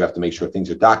procedures. You have to make sure things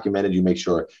are documented. You make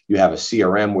sure you have a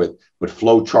CRM with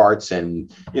flow charts, and,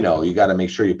 you got to make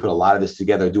sure you put a lot of this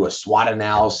together, do a SWOT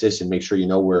analysis, and make sure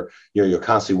where you're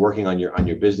constantly working on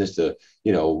your business to,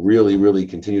 really, really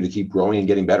continue to keep growing and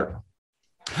getting better.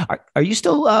 Are you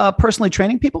still personally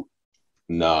training people?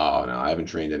 No, I haven't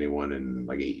trained anyone in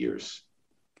like 8 years.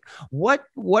 What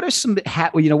are some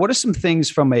what are some things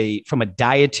from a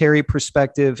dietary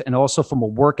perspective and also from a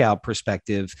workout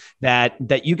perspective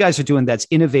that you guys are doing that's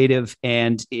innovative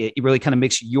and it really kind of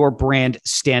makes your brand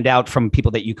stand out from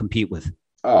people that you compete with?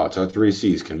 Oh, it's our 3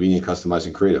 C's: convenient, customized,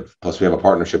 and creative. Plus, we have a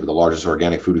partnership with the largest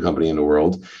organic food company in the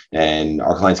world, and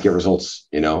our clients get results.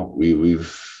 We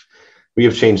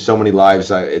have changed so many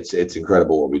lives. It's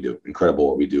incredible what we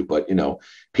do. But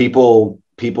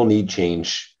people need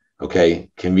change. Okay,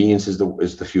 convenience is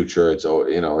the future. It's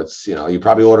you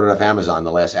probably ordered off Amazon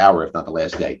the last hour, if not the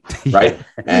last day, right?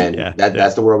 And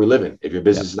that's the world we live in. If your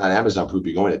business is not Amazon proof,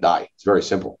 you're going to die. It's very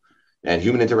simple. And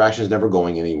human interaction is never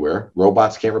going anywhere.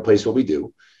 Robots can't replace what we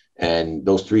do. And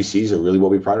those 3 C's are really what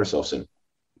we pride ourselves in.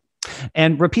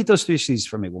 And repeat those 3 C's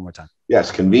for me one more time.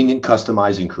 Yes, convenient,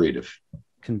 customized, and creative.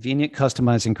 Convenient,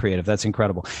 customized, and creative. That's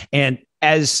incredible. And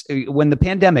when the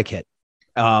pandemic hit,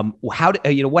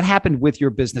 what happened with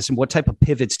your business and what type of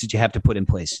pivots did you have to put in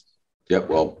place? Yep.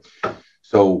 Well,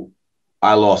 so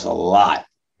I lost a lot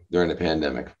during the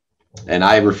pandemic, and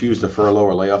I refused to furlough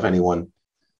or lay off anyone.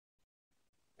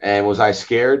 And was I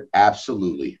scared?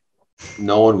 Absolutely.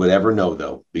 No one would ever know,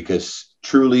 though, because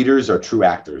true leaders are true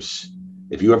actors.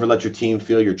 If you ever let your team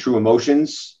feel your true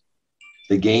emotions,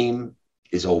 the game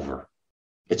is over.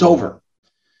 It's over.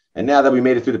 And now that we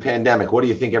made it through the pandemic, what do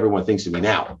you think everyone thinks of me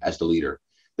now as the leader?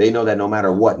 They know that no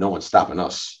matter what, no one's stopping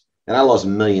us. And I lost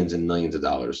millions and millions of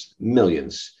dollars,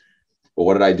 millions. But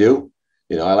what did I do?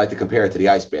 I like to compare it to the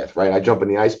ice bath, right? I jump in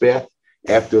the ice bath.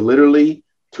 After literally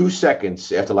 2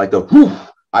 seconds, after like the whew,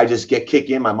 I just kick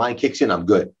in, my mind kicks in, I'm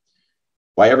good.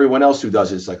 Why everyone else who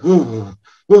does it, it's like, and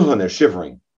they're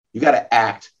shivering. You got to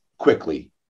act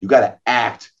quickly.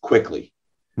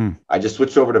 I just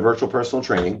switched over to virtual personal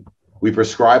training. We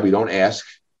prescribe, we don't ask,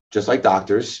 just like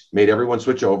doctors, made everyone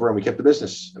switch over, and we kept the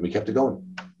business and we kept it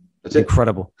going. That's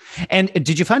incredible. And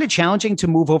did you find it challenging to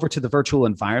move over to the virtual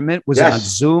environment? Was it on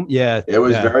Zoom? Yeah. It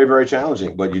was very, very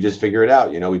challenging, but you just figure it out.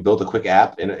 We built a quick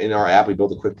app in our app. We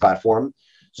built a quick platform.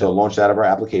 So launched out of our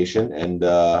application, and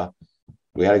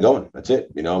we had it going. That's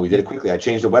it. We did it quickly. I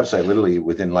changed the website literally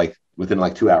within like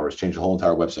 2 hours, changed the whole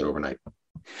entire website overnight.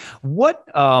 What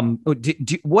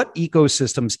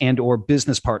ecosystems and or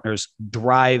business partners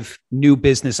drive new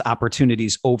business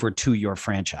opportunities over to your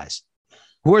franchise?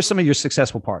 Who are some of your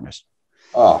successful partners?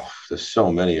 Oh, there's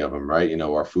so many of them, right?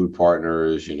 Our food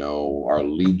partners, our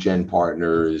lead gen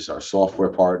partners, our software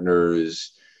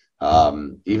partners,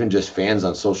 even just fans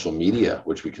on social media,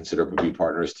 which we consider to be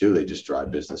partners too. They just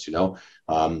drive business,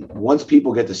 Once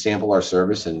people get to sample our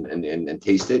service and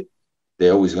taste it,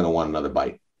 they're always going to want another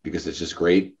bite because it's just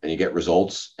great and you get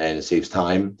results and it saves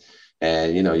time.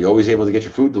 And, you're always able to get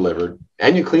your food delivered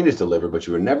and your cleaners delivered, but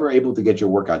you were never able to get your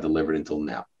workout delivered until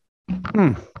now.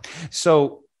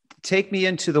 So take me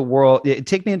into the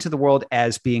world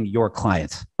as being your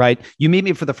client, right? You meet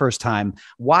me for the first time.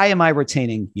 Why am I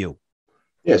retaining you?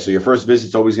 Yeah, so your first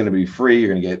visit's always going to be free.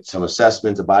 You're going to get some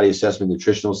assessments, a body assessment,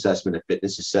 nutritional assessment, a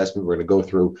fitness assessment. We're going to go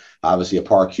through, obviously, a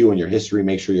PAR-Q and your history,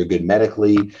 make sure you're good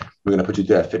medically. We're going to put you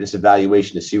through a fitness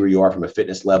evaluation to see where you are from a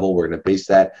fitness level. We're going to base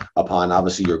that upon,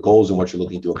 obviously, your goals and what you're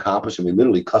looking to accomplish. And we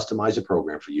literally customize a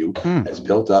program for you that's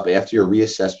built up after your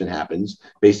reassessment happens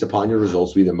based upon your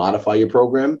results. We either modify your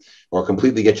program or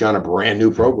completely get you on a brand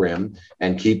new program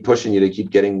and keep pushing you to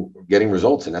keep getting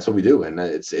results. And that's what we do. And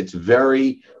it's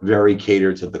very, very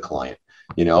catered to the client.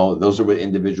 Those are with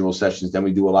individual sessions. Then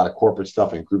we do a lot of corporate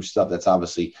stuff and group stuff that's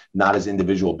obviously not as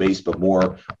individual based, but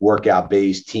more workout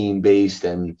based, team based.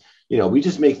 And, we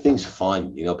just make things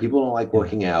fun. People don't like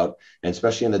working out, and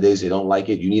especially on the days they don't like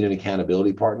it, you need an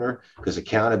accountability partner, because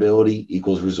accountability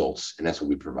equals results. And that's what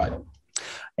we provide.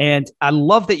 And I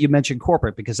love that you mentioned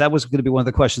corporate, because that was going to be one of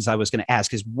the questions I was going to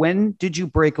ask is, when did you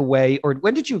break away, or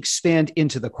when did you expand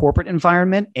into the corporate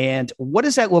environment? And what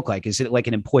does that look like? Is it like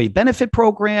an employee benefit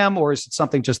program, or is it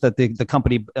something just that the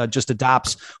company just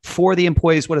adopts for the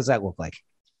employees? What does that look like?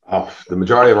 Oh, the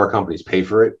majority of our companies pay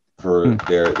for it for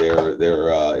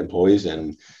their employees.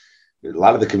 And a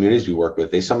lot of the communities we work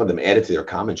with, some of them add it to their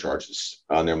common charges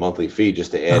on their monthly fee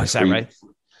just to add. Oh, is that right?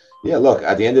 Yeah. Look,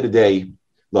 at the end of the day,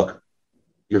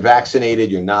 you're vaccinated,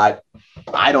 you're not,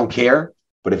 I don't care.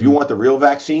 But if you want the real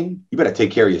vaccine, you better take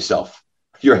care of yourself.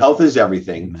 Your health is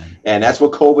everything. Amen. And that's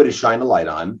what COVID is shining a light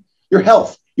on. Your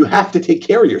health. You have to take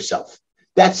care of yourself.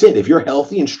 That's it. If you're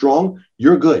healthy and strong,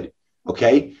 you're good.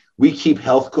 Okay. We keep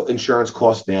health insurance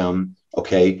costs down.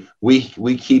 Okay.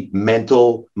 We keep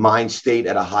mental mind state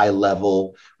at a high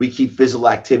level. We keep physical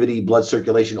activity, blood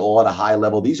circulation, all at a high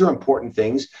level. These are important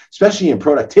things, especially in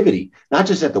productivity, not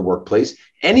just at the workplace,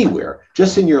 anywhere,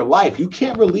 just in your life. You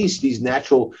can't release these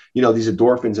natural, these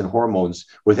endorphins and hormones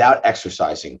without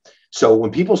exercising. So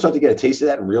when people start to get a taste of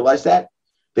that and realize that,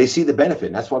 they see the benefit.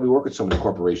 And that's why we work with so many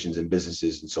corporations and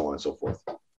businesses and so on and so forth.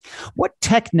 What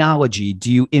technology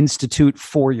do you institute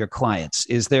for your clients?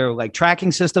 Is there like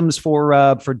tracking systems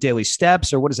for daily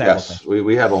steps, or what does that look like? Yes,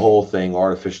 we have a whole thing,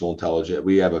 artificial intelligence.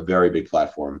 We have a very big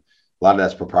platform. A lot of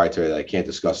that's proprietary that I can't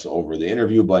discuss over the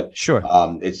interview, but sure,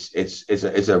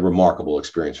 it's a remarkable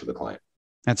experience for the client.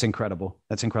 That's incredible.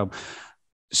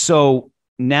 So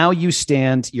now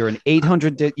you're in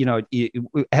 800,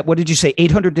 what did you say?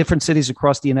 800 different cities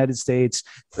across the United States.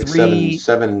 Like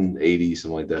 780,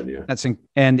 something like that. Yeah. That's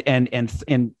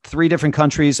and 3 different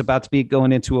countries, about to be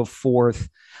going into a 4th.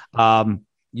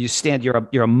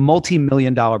 You're a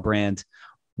multi-million-dollar brand.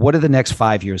 What do the next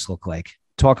 5 years look like?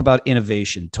 Talk about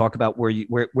innovation. Talk about where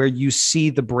you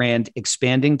see the brand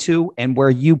expanding to, and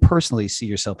where you personally see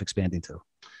yourself expanding to.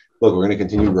 Look, we're going to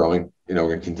continue growing. We're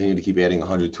going to continue to keep adding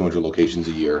 100, 200 locations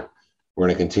a year. We're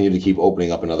going to continue to keep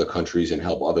opening up in other countries and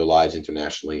help other lives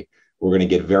internationally. We're going to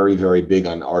get very, very big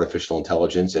on artificial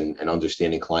intelligence and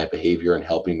understanding client behavior and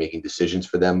helping making decisions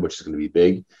for them, which is going to be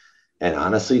big. And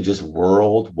honestly, just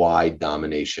worldwide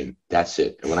domination. That's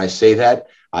it. And when I say that,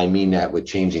 I mean that with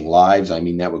changing lives. I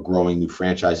mean that with growing new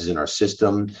franchises in our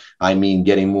system. I mean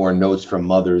getting more notes from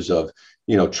mothers of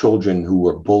children who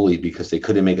were bullied because they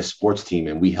couldn't make a sports team,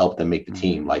 and we helped them make the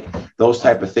team. Like, those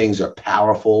type of things are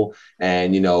powerful.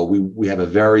 And, we have a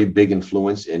very big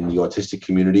influence in the autistic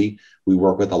community. We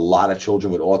work with a lot of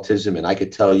children with autism. And I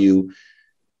could tell you,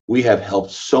 we have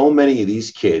helped so many of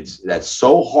these kids. That's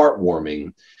so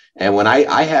heartwarming. And when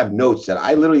I have notes that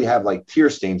I literally have like tear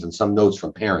stains on some notes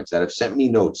from parents that have sent me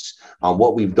notes on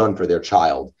what we've done for their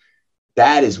child.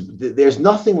 There's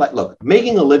nothing like, look,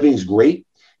 making a living is great.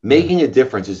 Making a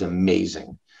difference is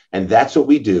amazing. And that's what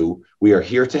we do. We are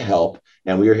here to help,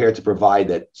 and we are here to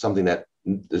provide something that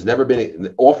has never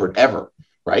been offered ever,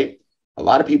 right? A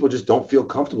lot of people just don't feel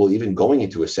comfortable even going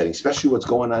into a setting, especially what's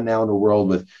going on now in the world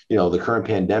with, the current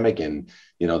pandemic and,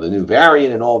 the new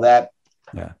variant and all that.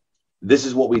 Yeah. This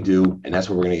is what we do, and that's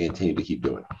what we're going to continue to keep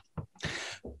doing.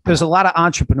 There's a lot of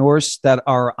entrepreneurs that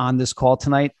are on this call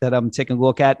tonight that I'm taking a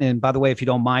look at. And by the way, if you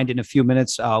don't mind, in a few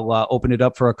minutes, I'll open it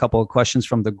up for a couple of questions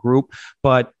from the group.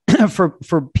 But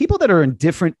for people that are in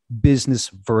different business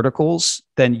verticals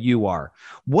than you are,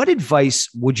 what advice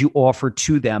would you offer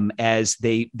to them as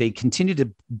they continue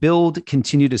to build,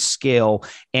 continue to scale,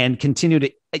 and continue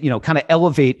to, kind of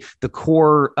elevate the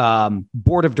core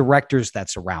board of directors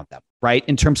that's around them, right?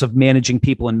 In terms of managing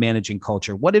people and managing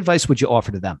culture, what advice would you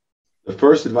offer to them? The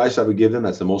first advice I would give them,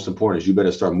 that's the most important, is you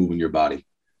better start moving your body.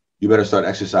 You better start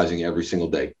exercising every single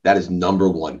day. That is number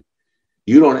one.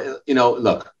 You don't,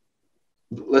 look,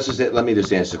 let me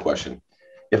just answer the question.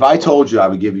 If I told you I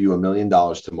would give you $1 million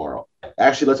tomorrow,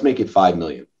 actually, let's make it 5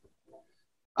 million.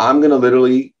 I'm going to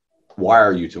literally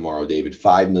wire you tomorrow, David,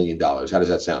 $5 million. How does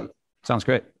that sound? Sounds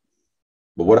great.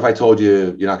 But what if I told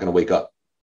you you're not going to wake up?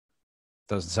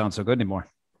 Doesn't sound so good anymore.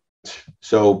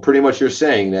 So pretty much you're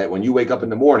saying that when you wake up in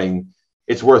the morning,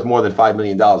 it's worth more than $5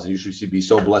 million. And you should be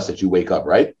so blessed that you wake up,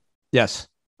 right? Yes.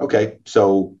 Okay.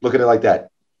 So look at it like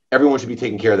that. Everyone should be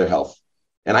taking care of their health.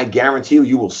 And I guarantee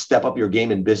you will step up your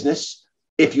game in business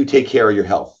if you take care of your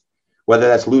health, whether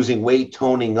that's losing weight,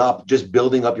 toning up, just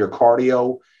building up your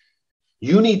cardio.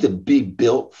 You need to be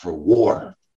built for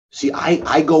war. See,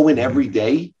 I go in every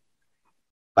day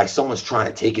like someone's trying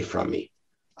to take it from me.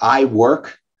 I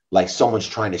work like someone's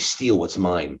trying to steal what's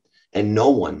mine, and no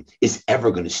one is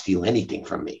ever going to steal anything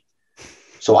from me.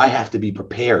 So I have to be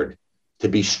prepared to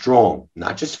be strong,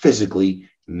 not just physically,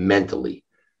 mentally.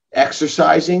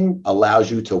 Exercising allows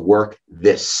you to work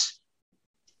this.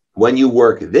 When you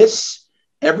work this,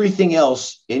 everything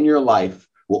else in your life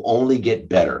will only get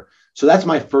better. So that's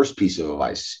my first piece of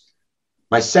advice.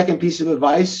 My second piece of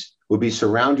advice would be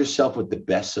surround yourself with the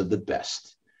best of the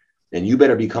best. And you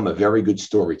better become a very good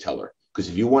storyteller, because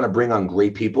if you want to bring on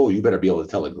great people, you better be able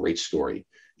to tell a great story.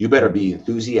 You better be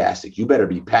enthusiastic. You better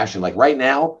be passionate. Like right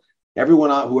now,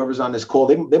 whoever's on this call,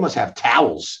 they must have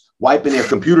towels wiping their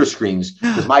computer screens,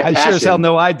 because my passion, I sure as hell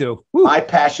know I do. Woo. My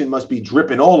passion must be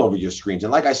dripping all over your screens.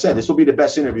 And like I said, this will be the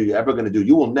best interview you're ever going to do.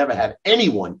 You will never have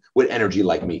anyone with energy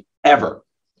like me, ever.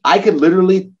 I could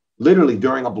literally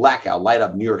during a blackout, light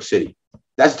up New York City.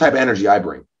 That's the type of energy I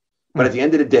bring. But at the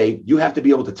end of the day, you have to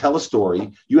be able to tell a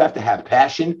story. You have to have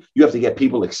passion. You have to get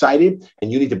people excited, and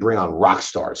you need to bring on rock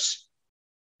stars.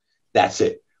 That's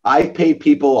it. I paid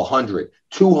people $100,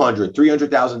 $200,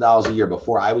 $300,000 a year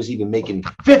before I was even making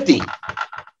 50.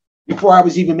 Before I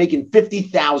was even making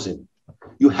 50,000.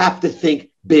 You have to think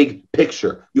big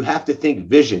picture. You have to think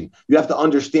vision. You have to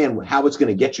understand how it's going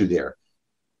to get you there.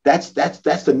 That's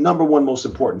the number one most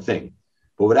important thing.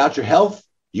 But without your health,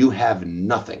 you have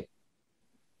nothing.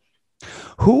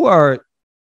 Who are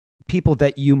people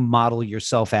that you model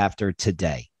yourself after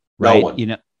today? Right? No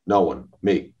one. No one.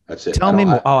 Me. That's it. Tell me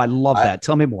more. I love that.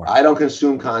 Tell me more. I don't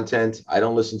consume content. I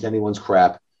don't listen to anyone's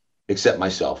crap except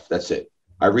myself. That's it.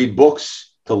 I read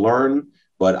books to learn,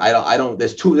 but I don't,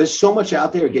 there's so much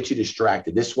out there to get you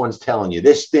distracted. This one's telling you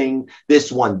this thing,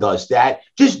 this one does that.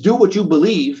 Just do what you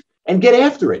believe and get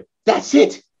after it. That's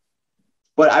it.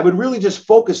 But I would really just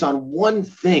focus on one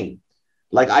thing.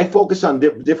 Like I focus on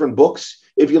different books.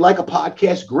 If you like a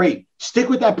podcast, great. Stick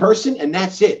with that person and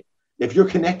that's it. If you're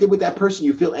connected with that person,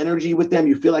 you feel energy with them,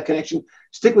 you feel that connection,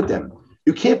 stick with them.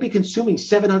 You can't be consuming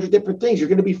 700 different things. You're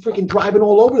going to be freaking driving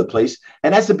all over the place.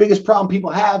 And that's the biggest problem people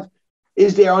have,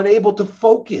 is they're unable to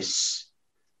focus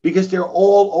because they're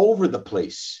all over the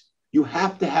place. You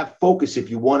have to have focus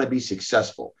if you want to be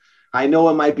successful. I know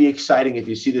it might be exciting if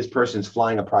you see this person's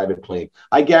flying a private plane.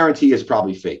 I guarantee it's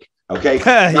probably fake. Okay.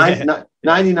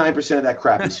 99% of that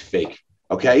crap is fake.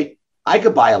 Okay. I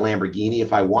could buy a Lamborghini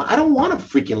if I want. I don't want a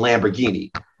freaking Lamborghini.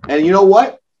 And you know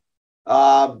what?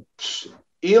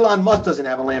 Elon Musk doesn't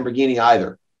have a Lamborghini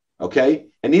either. Okay.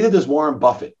 And neither does Warren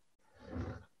Buffett.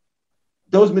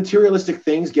 Those materialistic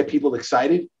things get people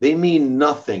excited. They mean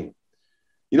nothing.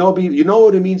 You know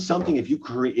what it means something if you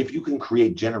can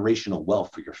create generational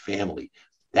wealth for your family.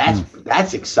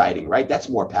 That's exciting, right? That's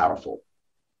more powerful.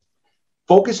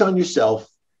 Focus on yourself,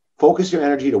 focus your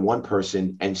energy to one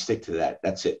person and stick to that.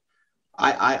 That's it.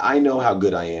 I know how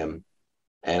good I am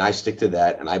and I stick to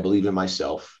that and I believe in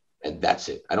myself and that's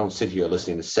it. I don't sit here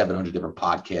listening to 700 different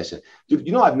podcasts. And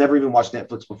dude, I've never even watched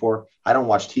Netflix before. I don't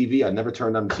watch TV. I've never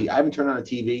turned on the TV. I haven't turned on a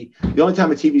TV. The only time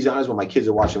the TV's on is when my kids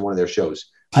are watching one of their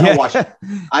shows. I don't watch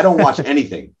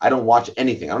anything. I don't watch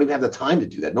anything. I don't even have the time to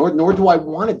do that. Nor do I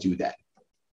want to do that.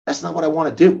 That's not what I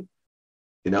want to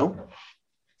do.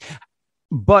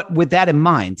 But with that in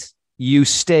mind, you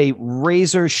stay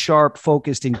razor sharp,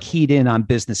 focused and keyed in on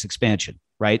business expansion,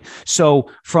 right? So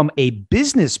from a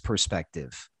business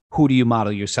perspective, who do you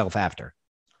model yourself after?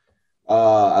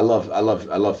 I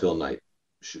love Phil Knight,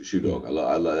 Shoe Dog. I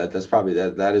love that. That's probably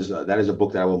that is a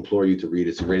book that I will implore you to read.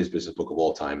 It's the greatest business book of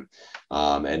all time.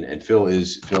 And Phil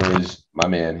is my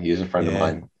man. He is a friend of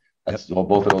mine.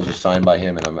 Both of those are signed by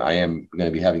him, and I am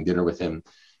going to be having dinner with him.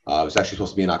 It was actually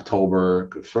supposed to be in October.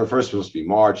 First, it was supposed to be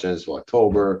March, and it's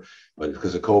October. But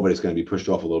because of COVID, it's going to be pushed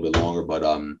off a little bit longer. But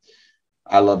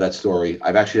I love that story.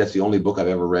 That's the only book I've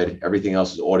ever read. Everything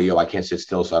else is audio. I can't sit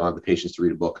still, so I don't have the patience to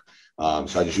read a book.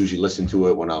 So I just usually listen to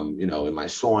it when I'm, in my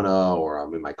sauna or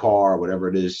I'm in my car, or whatever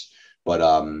it is. But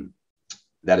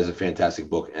that is a fantastic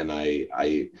book, and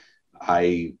I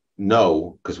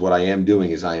know, because what I am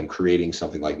doing is I am creating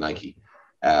something like Nike.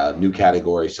 New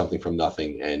category, something from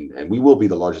nothing, and we will be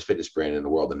the largest fitness brand in the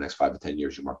world in the next 5 to 10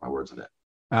 years. You mark my words on that.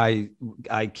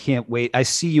 I can't wait. I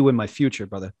see you in my future,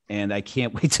 brother, and I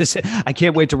can't wait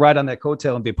to ride on that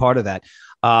coattail and be part of that.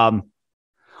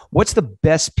 What's the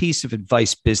best piece of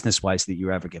advice business-wise that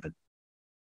you're ever given?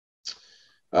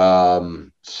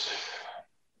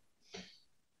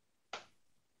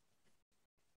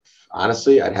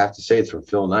 Honestly, I'd have to say it's from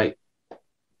Phil Knight,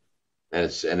 and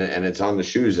it's on the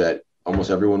shoes that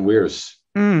almost everyone wears.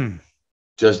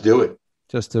 Just do it.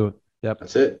 Just do it. Yep.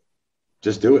 That's it.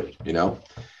 Just do it. You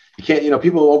can't,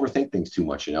 people overthink things too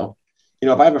much,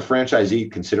 if I have a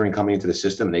franchisee considering coming into the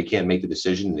system and they can't make the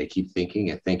decision and they keep thinking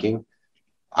and thinking,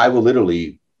 I will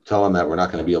literally tell them that we're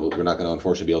not going to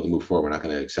unfortunately be able to move forward. We're not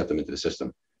going to accept them into the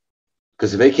system.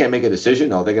 Because if they can't make a decision,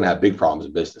 they're going to have big problems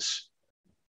in business.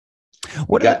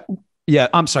 Yeah,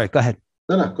 I'm sorry. Go ahead.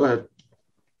 No, go ahead.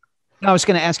 I was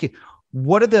going to ask you,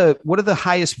 what are the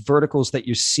highest verticals that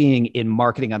you're seeing in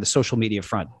marketing on the social media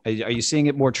front? Are you seeing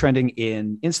it more trending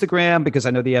in Instagram? Because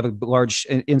I know that you have a large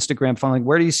Instagram following.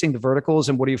 Where are you seeing the verticals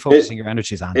and what are you focusing your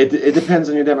energies on? It depends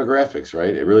on your demographics,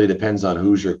 right? It really depends on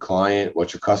who's your client,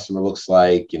 what your customer looks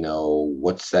like,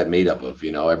 what's that made up of,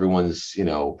 everyone's,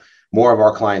 more of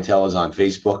our clientele is on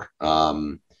Facebook.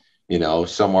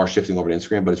 Some are shifting over to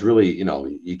Instagram, but it's really,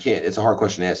 you can't, it's a hard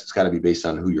question to ask. It's got to be based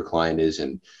on who your client is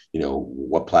and,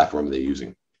 what platform they're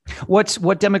using. What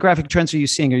demographic trends are you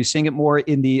seeing? Are you seeing it more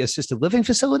in the assisted living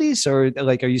facilities or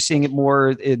are you seeing it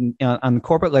more on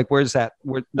corporate? Like, where's that?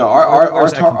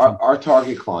 Our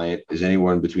target client is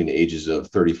anywhere in between the ages of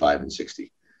 35 and 60,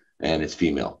 and it's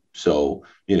female. So,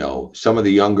 some of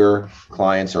the younger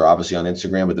clients are obviously on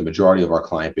Instagram, but the majority of our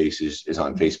client base is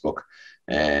on Facebook.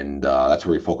 And that's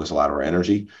where we focus a lot of our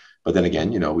energy. But then again,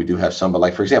 we do have some, but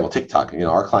like, for example, TikTok,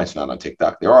 our clients are not on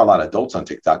TikTok. There are a lot of adults on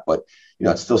TikTok, but,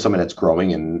 it's still something that's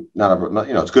growing and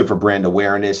it's good for brand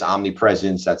awareness,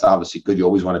 omnipresence. That's obviously good. You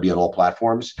always want to be on all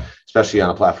platforms, especially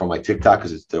on a platform like TikTok,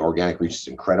 because the organic reach is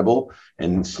incredible.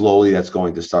 And slowly that's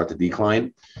going to start to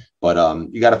decline. But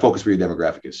you got to focus where your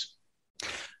demographic is.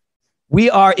 We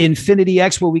are Infinity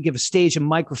X, where we give a stage and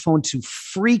microphone to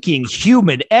freaking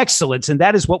human excellence. And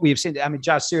that is what we have seen. I mean,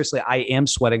 Josh, seriously, I am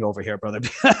sweating over here, brother,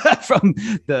 from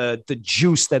the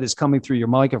juice that is coming through your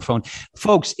microphone.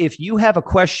 Folks, if you have a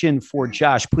question for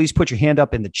Josh, please put your hand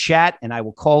up in the chat and I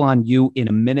will call on you in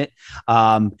a minute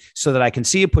so that I can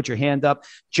see you. Put your hand up.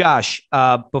 Josh,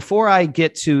 before I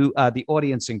get to the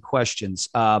audience and questions,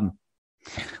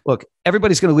 look,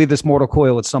 everybody's going to leave this mortal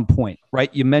coil at some point,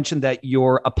 right? You mentioned that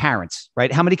you're a parent,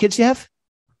 right? How many kids do you have?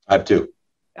 I have 2.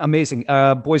 Amazing.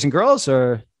 Boys and girls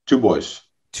or? 2 boys.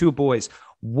 2 boys.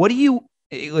 What do you,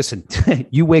 listen,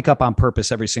 you wake up on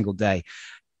purpose every single day.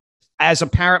 As a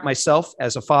parent myself,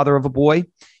 as a father of a boy,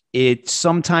 it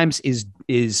sometimes is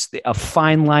a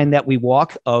fine line that we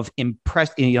walk of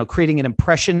creating an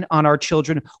impression on our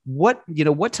children. What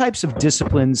types of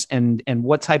disciplines and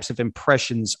what types of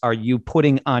impressions are you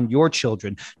putting on your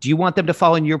children? Do you want them to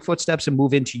follow in your footsteps and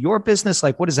move into your business?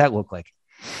 Like, what does that look like?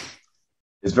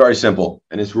 It's very simple.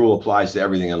 And this rule applies to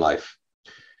everything in life.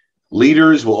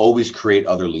 Leaders will always create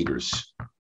other leaders.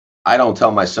 I don't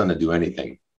tell my son to do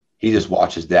anything. He just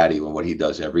watches daddy and what he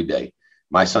does every day.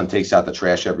 My son takes out the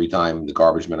trash every time the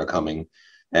garbage men are coming.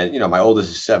 And, my oldest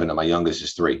is 7 and my youngest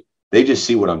is 3. They just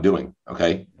see what I'm doing.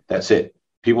 Okay. That's it.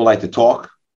 People like to talk.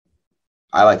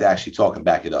 I like to actually talk and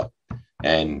back it up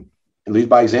and lead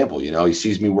by example. He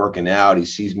sees me working out. He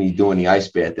sees me doing the ice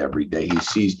bath every day. He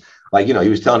sees, he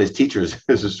was telling his teachers,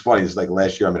 this is funny. It's like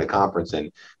last year I'm at a conference and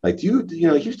he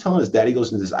was telling his dad, he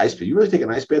goes into this ice bath. You really take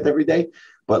an ice bath every day?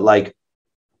 But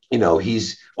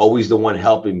he's always the one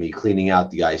helping me cleaning out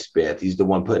the ice bath. He's the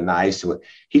one putting the ice in it.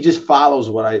 He just follows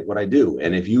what I do.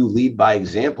 And if you lead by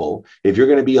example, if you're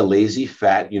going to be a lazy,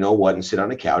 fat, and sit on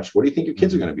the couch, what do you think your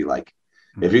kids are going to be like?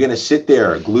 If you're going to sit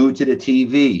there glued to the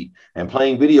TV and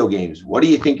playing video games, what do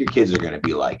you think your kids are going to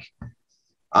be like?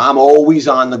 I'm always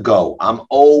on the go. I'm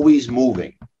always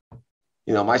moving.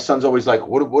 My son's always like,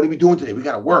 what are we doing today? We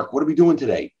got to work. What are we doing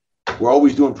today? We're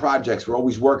always doing projects. We're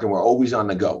always working. We're always on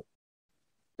the go.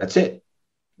 That's it.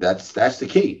 That's the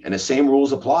key. And the same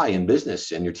rules apply in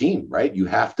business and your team, right? You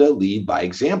have to lead by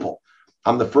example.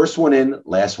 I'm the first one in,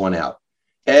 last one out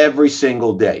every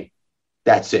single day.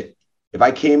 That's it. If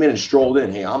I came in and strolled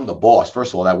in, hey, I'm the boss.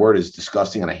 First of all, that word is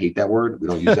disgusting and I hate that word. We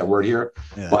don't use that word here.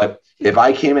 Yeah. But if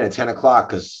I came in at 10 o'clock,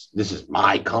 because this is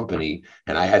my company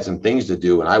and I had some things to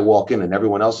do and I walk in and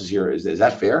everyone else is here, is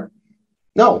that fair?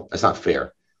 No, that's not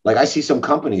fair. Like I see some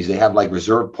companies, they have like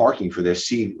reserved parking for their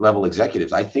C-level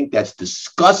executives. I think that's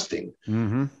disgusting.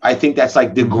 Mm-hmm. I think that's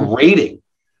like degrading.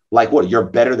 Mm-hmm. Like what, you're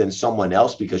better than someone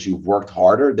else because you've worked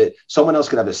harder, that someone else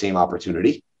could have the same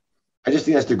opportunity. I just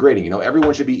think that's degrading.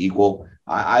 Everyone should be equal.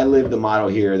 I live the motto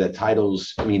here that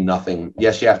titles mean nothing.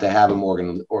 Yes, you have to have them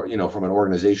from an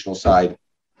organizational side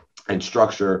and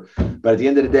structure. But at the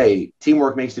end of the day,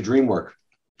 teamwork makes the dream work.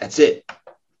 That's it.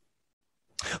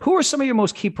 Who are some of your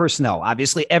most key personnel?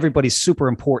 Obviously, everybody's super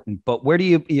important, but where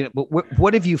do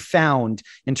what have you found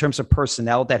in terms of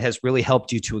personnel that has really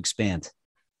helped you to expand?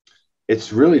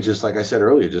 It's really just like I said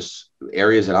earlier, just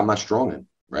areas that I'm not strong in,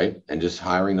 right? And just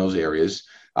hiring those areas.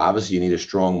 Obviously, you need a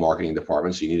strong marketing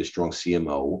department, so you need a strong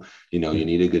CMO. You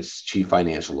need a good chief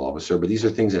financial officer. But these are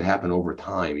things that happen over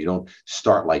time. You don't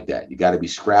start like that. You got to be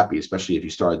scrappy, especially if you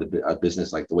started a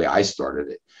business like the way I started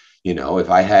it. If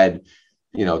I had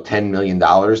 $10 million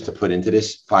to put into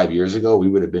this 5 years ago, we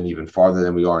would have been even farther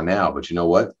than we are now. But you know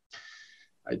what?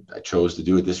 I chose to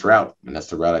do it this route, and that's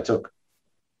the route I took.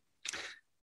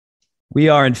 We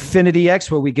are Infinity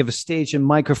X, where we give a stage and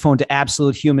microphone to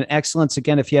absolute human excellence.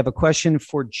 Again, if you have a question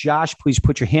for Josh, please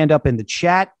put your hand up in the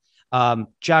chat.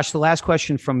 Josh, the last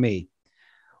question from me.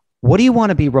 What do you want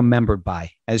to be remembered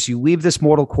by as you leave this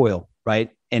mortal coil,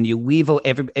 right? And you leave,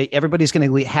 everybody's going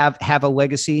to have a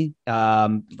legacy,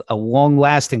 a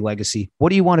long-lasting legacy. What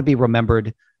do you want to be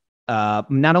remembered,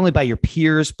 not only by your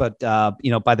peers, but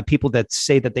by the people that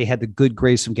say that they had the good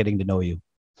grace of getting to know you?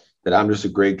 That I'm just a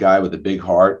great guy with a big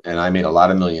heart, and I made a lot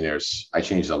of millionaires. I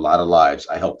changed a lot of lives.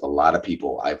 I helped a lot of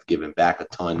people. I've given back a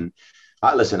ton.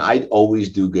 Listen, I always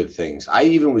do good things. I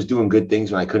even was doing good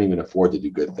things when I couldn't even afford to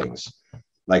do good things,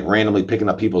 like randomly picking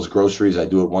up people's groceries. I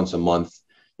do it once a month.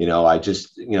 I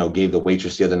just, gave the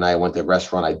waitress the other night. I went to a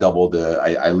restaurant. I doubled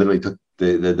I literally took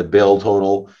the bill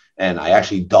total, and I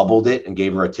actually doubled it and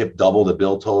gave her a tip, double the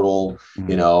bill total.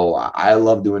 Mm-hmm. I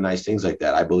love doing nice things like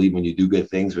that. I believe when you do good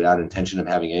things without intention of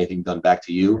having anything done back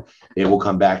to you, it will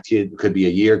come back to you. It could be a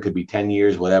year, it could be 10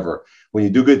 years, whatever. When you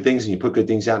do good things and you put good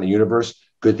things out in the universe,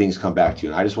 good things come back to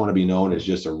you. And I just want to be known as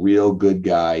just a real good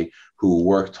guy who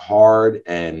worked hard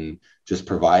and just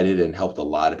provided and helped a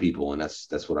lot of people. And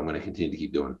that's what I'm going to continue to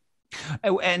keep doing.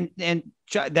 And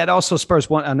that also spurs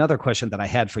another question that I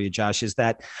had for you, Josh, is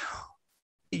that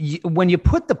when you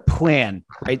put the plan,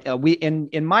 right? We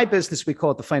in my business, we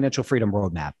call it the financial freedom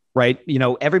roadmap, right?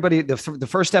 Everybody, the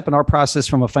first step in our process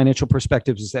from a financial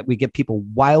perspective is that we get people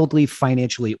wildly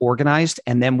financially organized,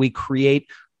 and then we create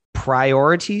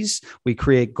priorities, we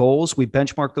create goals, we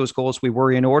benchmark those goals, we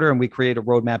worry in order, and we create a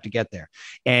roadmap to get there.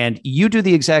 And you do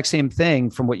the exact same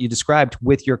thing from what you described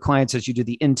with your clients as you do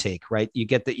the intake, right? You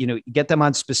get get them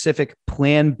on specific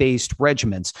plan-based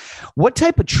regimens. What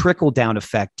type of trickle down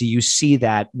effect do you see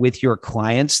that with your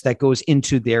clients that goes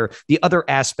into the other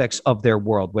aspects of their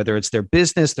world, whether it's their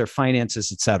business, their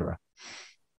finances, et cetera?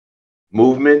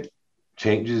 Movement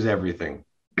changes everything.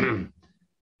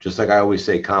 Just like I always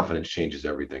say, confidence changes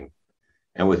everything.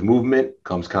 And with movement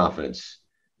comes confidence.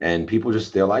 And people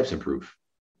their lives improve.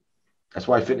 That's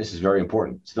why fitness is very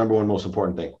important. It's the number one most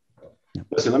important thing.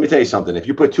 Listen, let me tell you something. If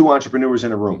you put two entrepreneurs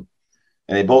in a room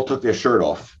and they both took their shirt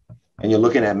off, and you're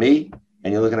looking at me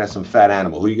and you're looking at some fat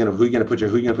animal, who are you gonna put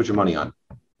your money on?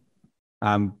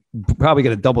 I'm probably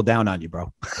gonna double down on you,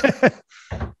 bro.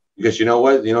 Because you know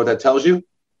what? You know what that tells you?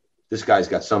 This guy's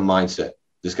got some mindset.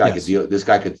 This guy could deal. This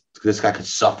guy could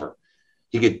suffer.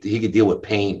 He could deal with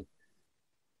pain.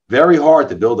 Very hard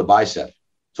to build a bicep.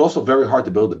 It's also very hard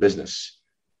to build a business.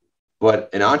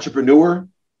 But an entrepreneur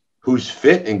who's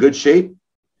fit and good shape,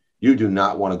 you do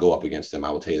not want to go up against them. I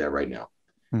will tell you that right now.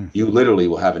 You literally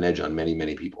will have an edge on many,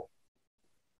 many people.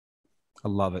 I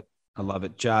love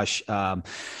it, Josh.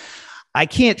 I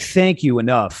can't thank you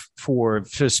enough for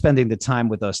spending the time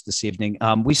with us this evening.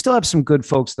 We still have some good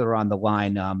folks that are on the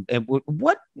line.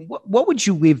 What would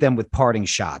you leave them with parting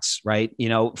shots, right?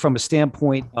 From a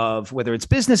standpoint of whether it's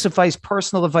business advice,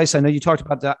 personal advice. I know you talked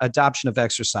about the adoption of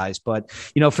exercise, but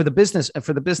for the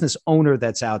business owner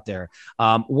that's out there,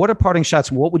 what are parting shots,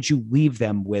 and what would you leave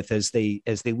them with as they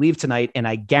leave tonight? And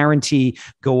I guarantee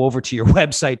go over to your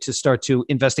website to start to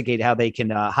investigate how they can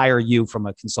hire you from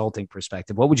a consulting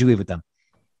perspective. What would you leave with them?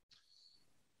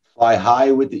 Fly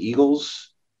high with the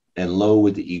eagles and low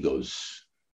with the egos.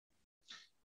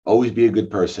 Always be a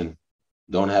good person.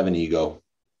 Don't have an ego.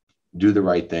 Do the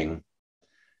right thing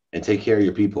and take care of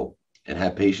your people and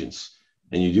have patience.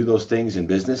 And you do those things in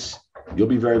business, you'll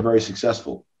be very, very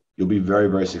successful. You'll be very,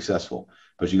 very successful.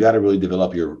 But you got to really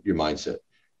develop your mindset.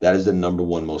 That is the number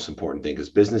one most important thing, because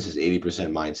business is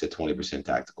 80% mindset, 20%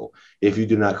 tactical. If you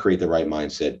do not create the right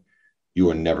mindset, you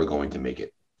are never going to make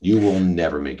it. You will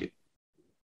never make it.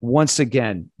 Once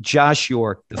again, Josh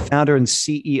York, the founder and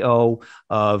CEO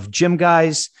of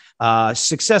GYMGUYZ,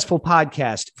 successful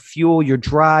podcast, Fuel Your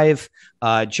Drive.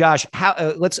 Josh,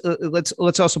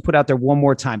 let's also put out there one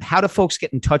more time. How do folks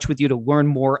get in touch with you to learn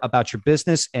more about your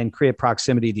business and create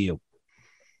proximity to you?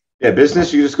 Yeah,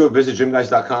 business, you just go visit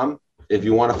gymguys.com. if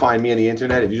you want to find me on the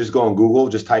internet, if you just go on Google,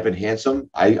 just type in handsome.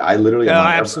 I literally,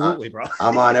 absolutely, bro.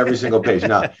 I'm on every single page.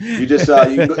 Now you just,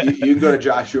 you can go to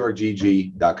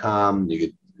joshyorkgg.com. You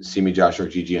could see me, Josh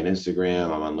York GG, on Instagram.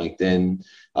 I'm on LinkedIn.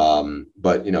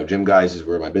 But GYMGUYZ is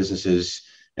where my business is.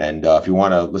 And if you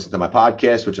want to listen to my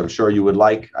podcast, which I'm sure you would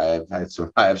like, I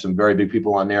have some very big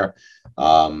people on there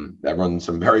that run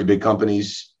some very big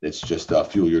companies. It's just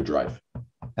fuel your drive.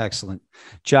 Excellent.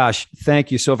 Josh, thank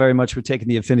you so very much for taking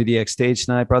the Infinity X stage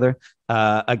tonight, brother.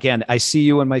 Again, I see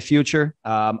you in my future.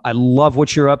 I love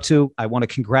what you're up to. I want to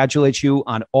congratulate you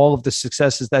on all of the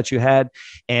successes that you had.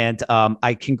 And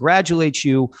I congratulate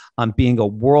you on being a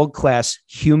world-class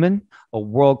human, a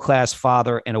world-class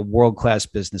father, and a world-class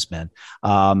businessman.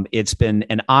 It's been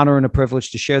an honor and a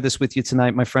privilege to share this with you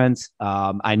tonight, my friends.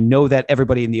 I know that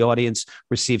everybody in the audience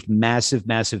received massive,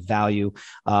 massive value.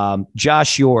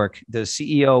 Josh York, the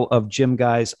CEO of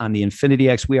GYMGUYZ on the Infinity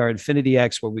X. We are Infinity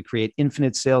X, where we create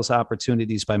infinite sales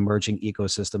opportunities by merging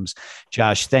ecosystems.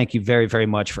 Josh, thank you very, very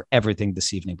much for everything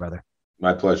this evening, brother.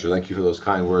 My pleasure. Thank you for those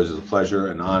kind words. It's a pleasure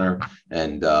and honor.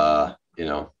 And,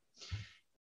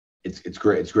 it's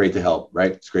great. It's great to help,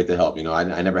 right? It's great to help.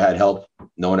 I never had help.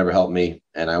 No one ever helped me.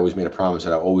 And I always made a promise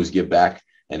that I always give back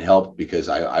and help, because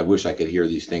I wish I could hear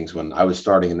these things when I was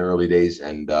starting in the early days.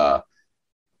 And, glad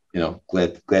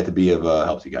to be of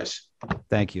help to you guys.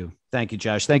 Thank you. Thank you,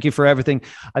 Josh. Thank you for everything.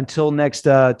 Until next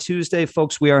Tuesday,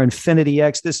 folks, we are Infinity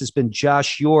X. This has been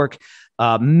Josh York,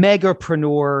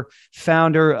 megapreneur,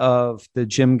 founder of the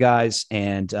GYMGUYZ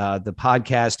and the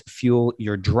podcast Fuel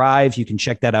Your Drive. You can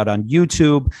check that out on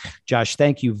YouTube. Josh,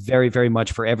 thank you very, very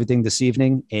much for everything this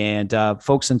evening. And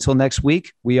folks, until next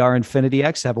week, we are Infinity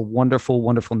X. Have a wonderful,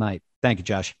 wonderful night. Thank you,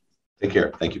 Josh. Take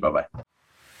care. Thank you. Bye-bye.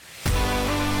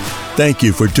 Thank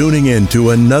you for tuning in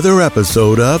to another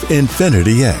episode of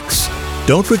Infinity X.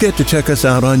 Don't forget to check us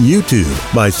out on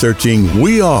YouTube by searching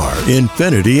We Are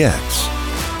Infinity X.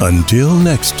 Until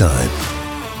next time.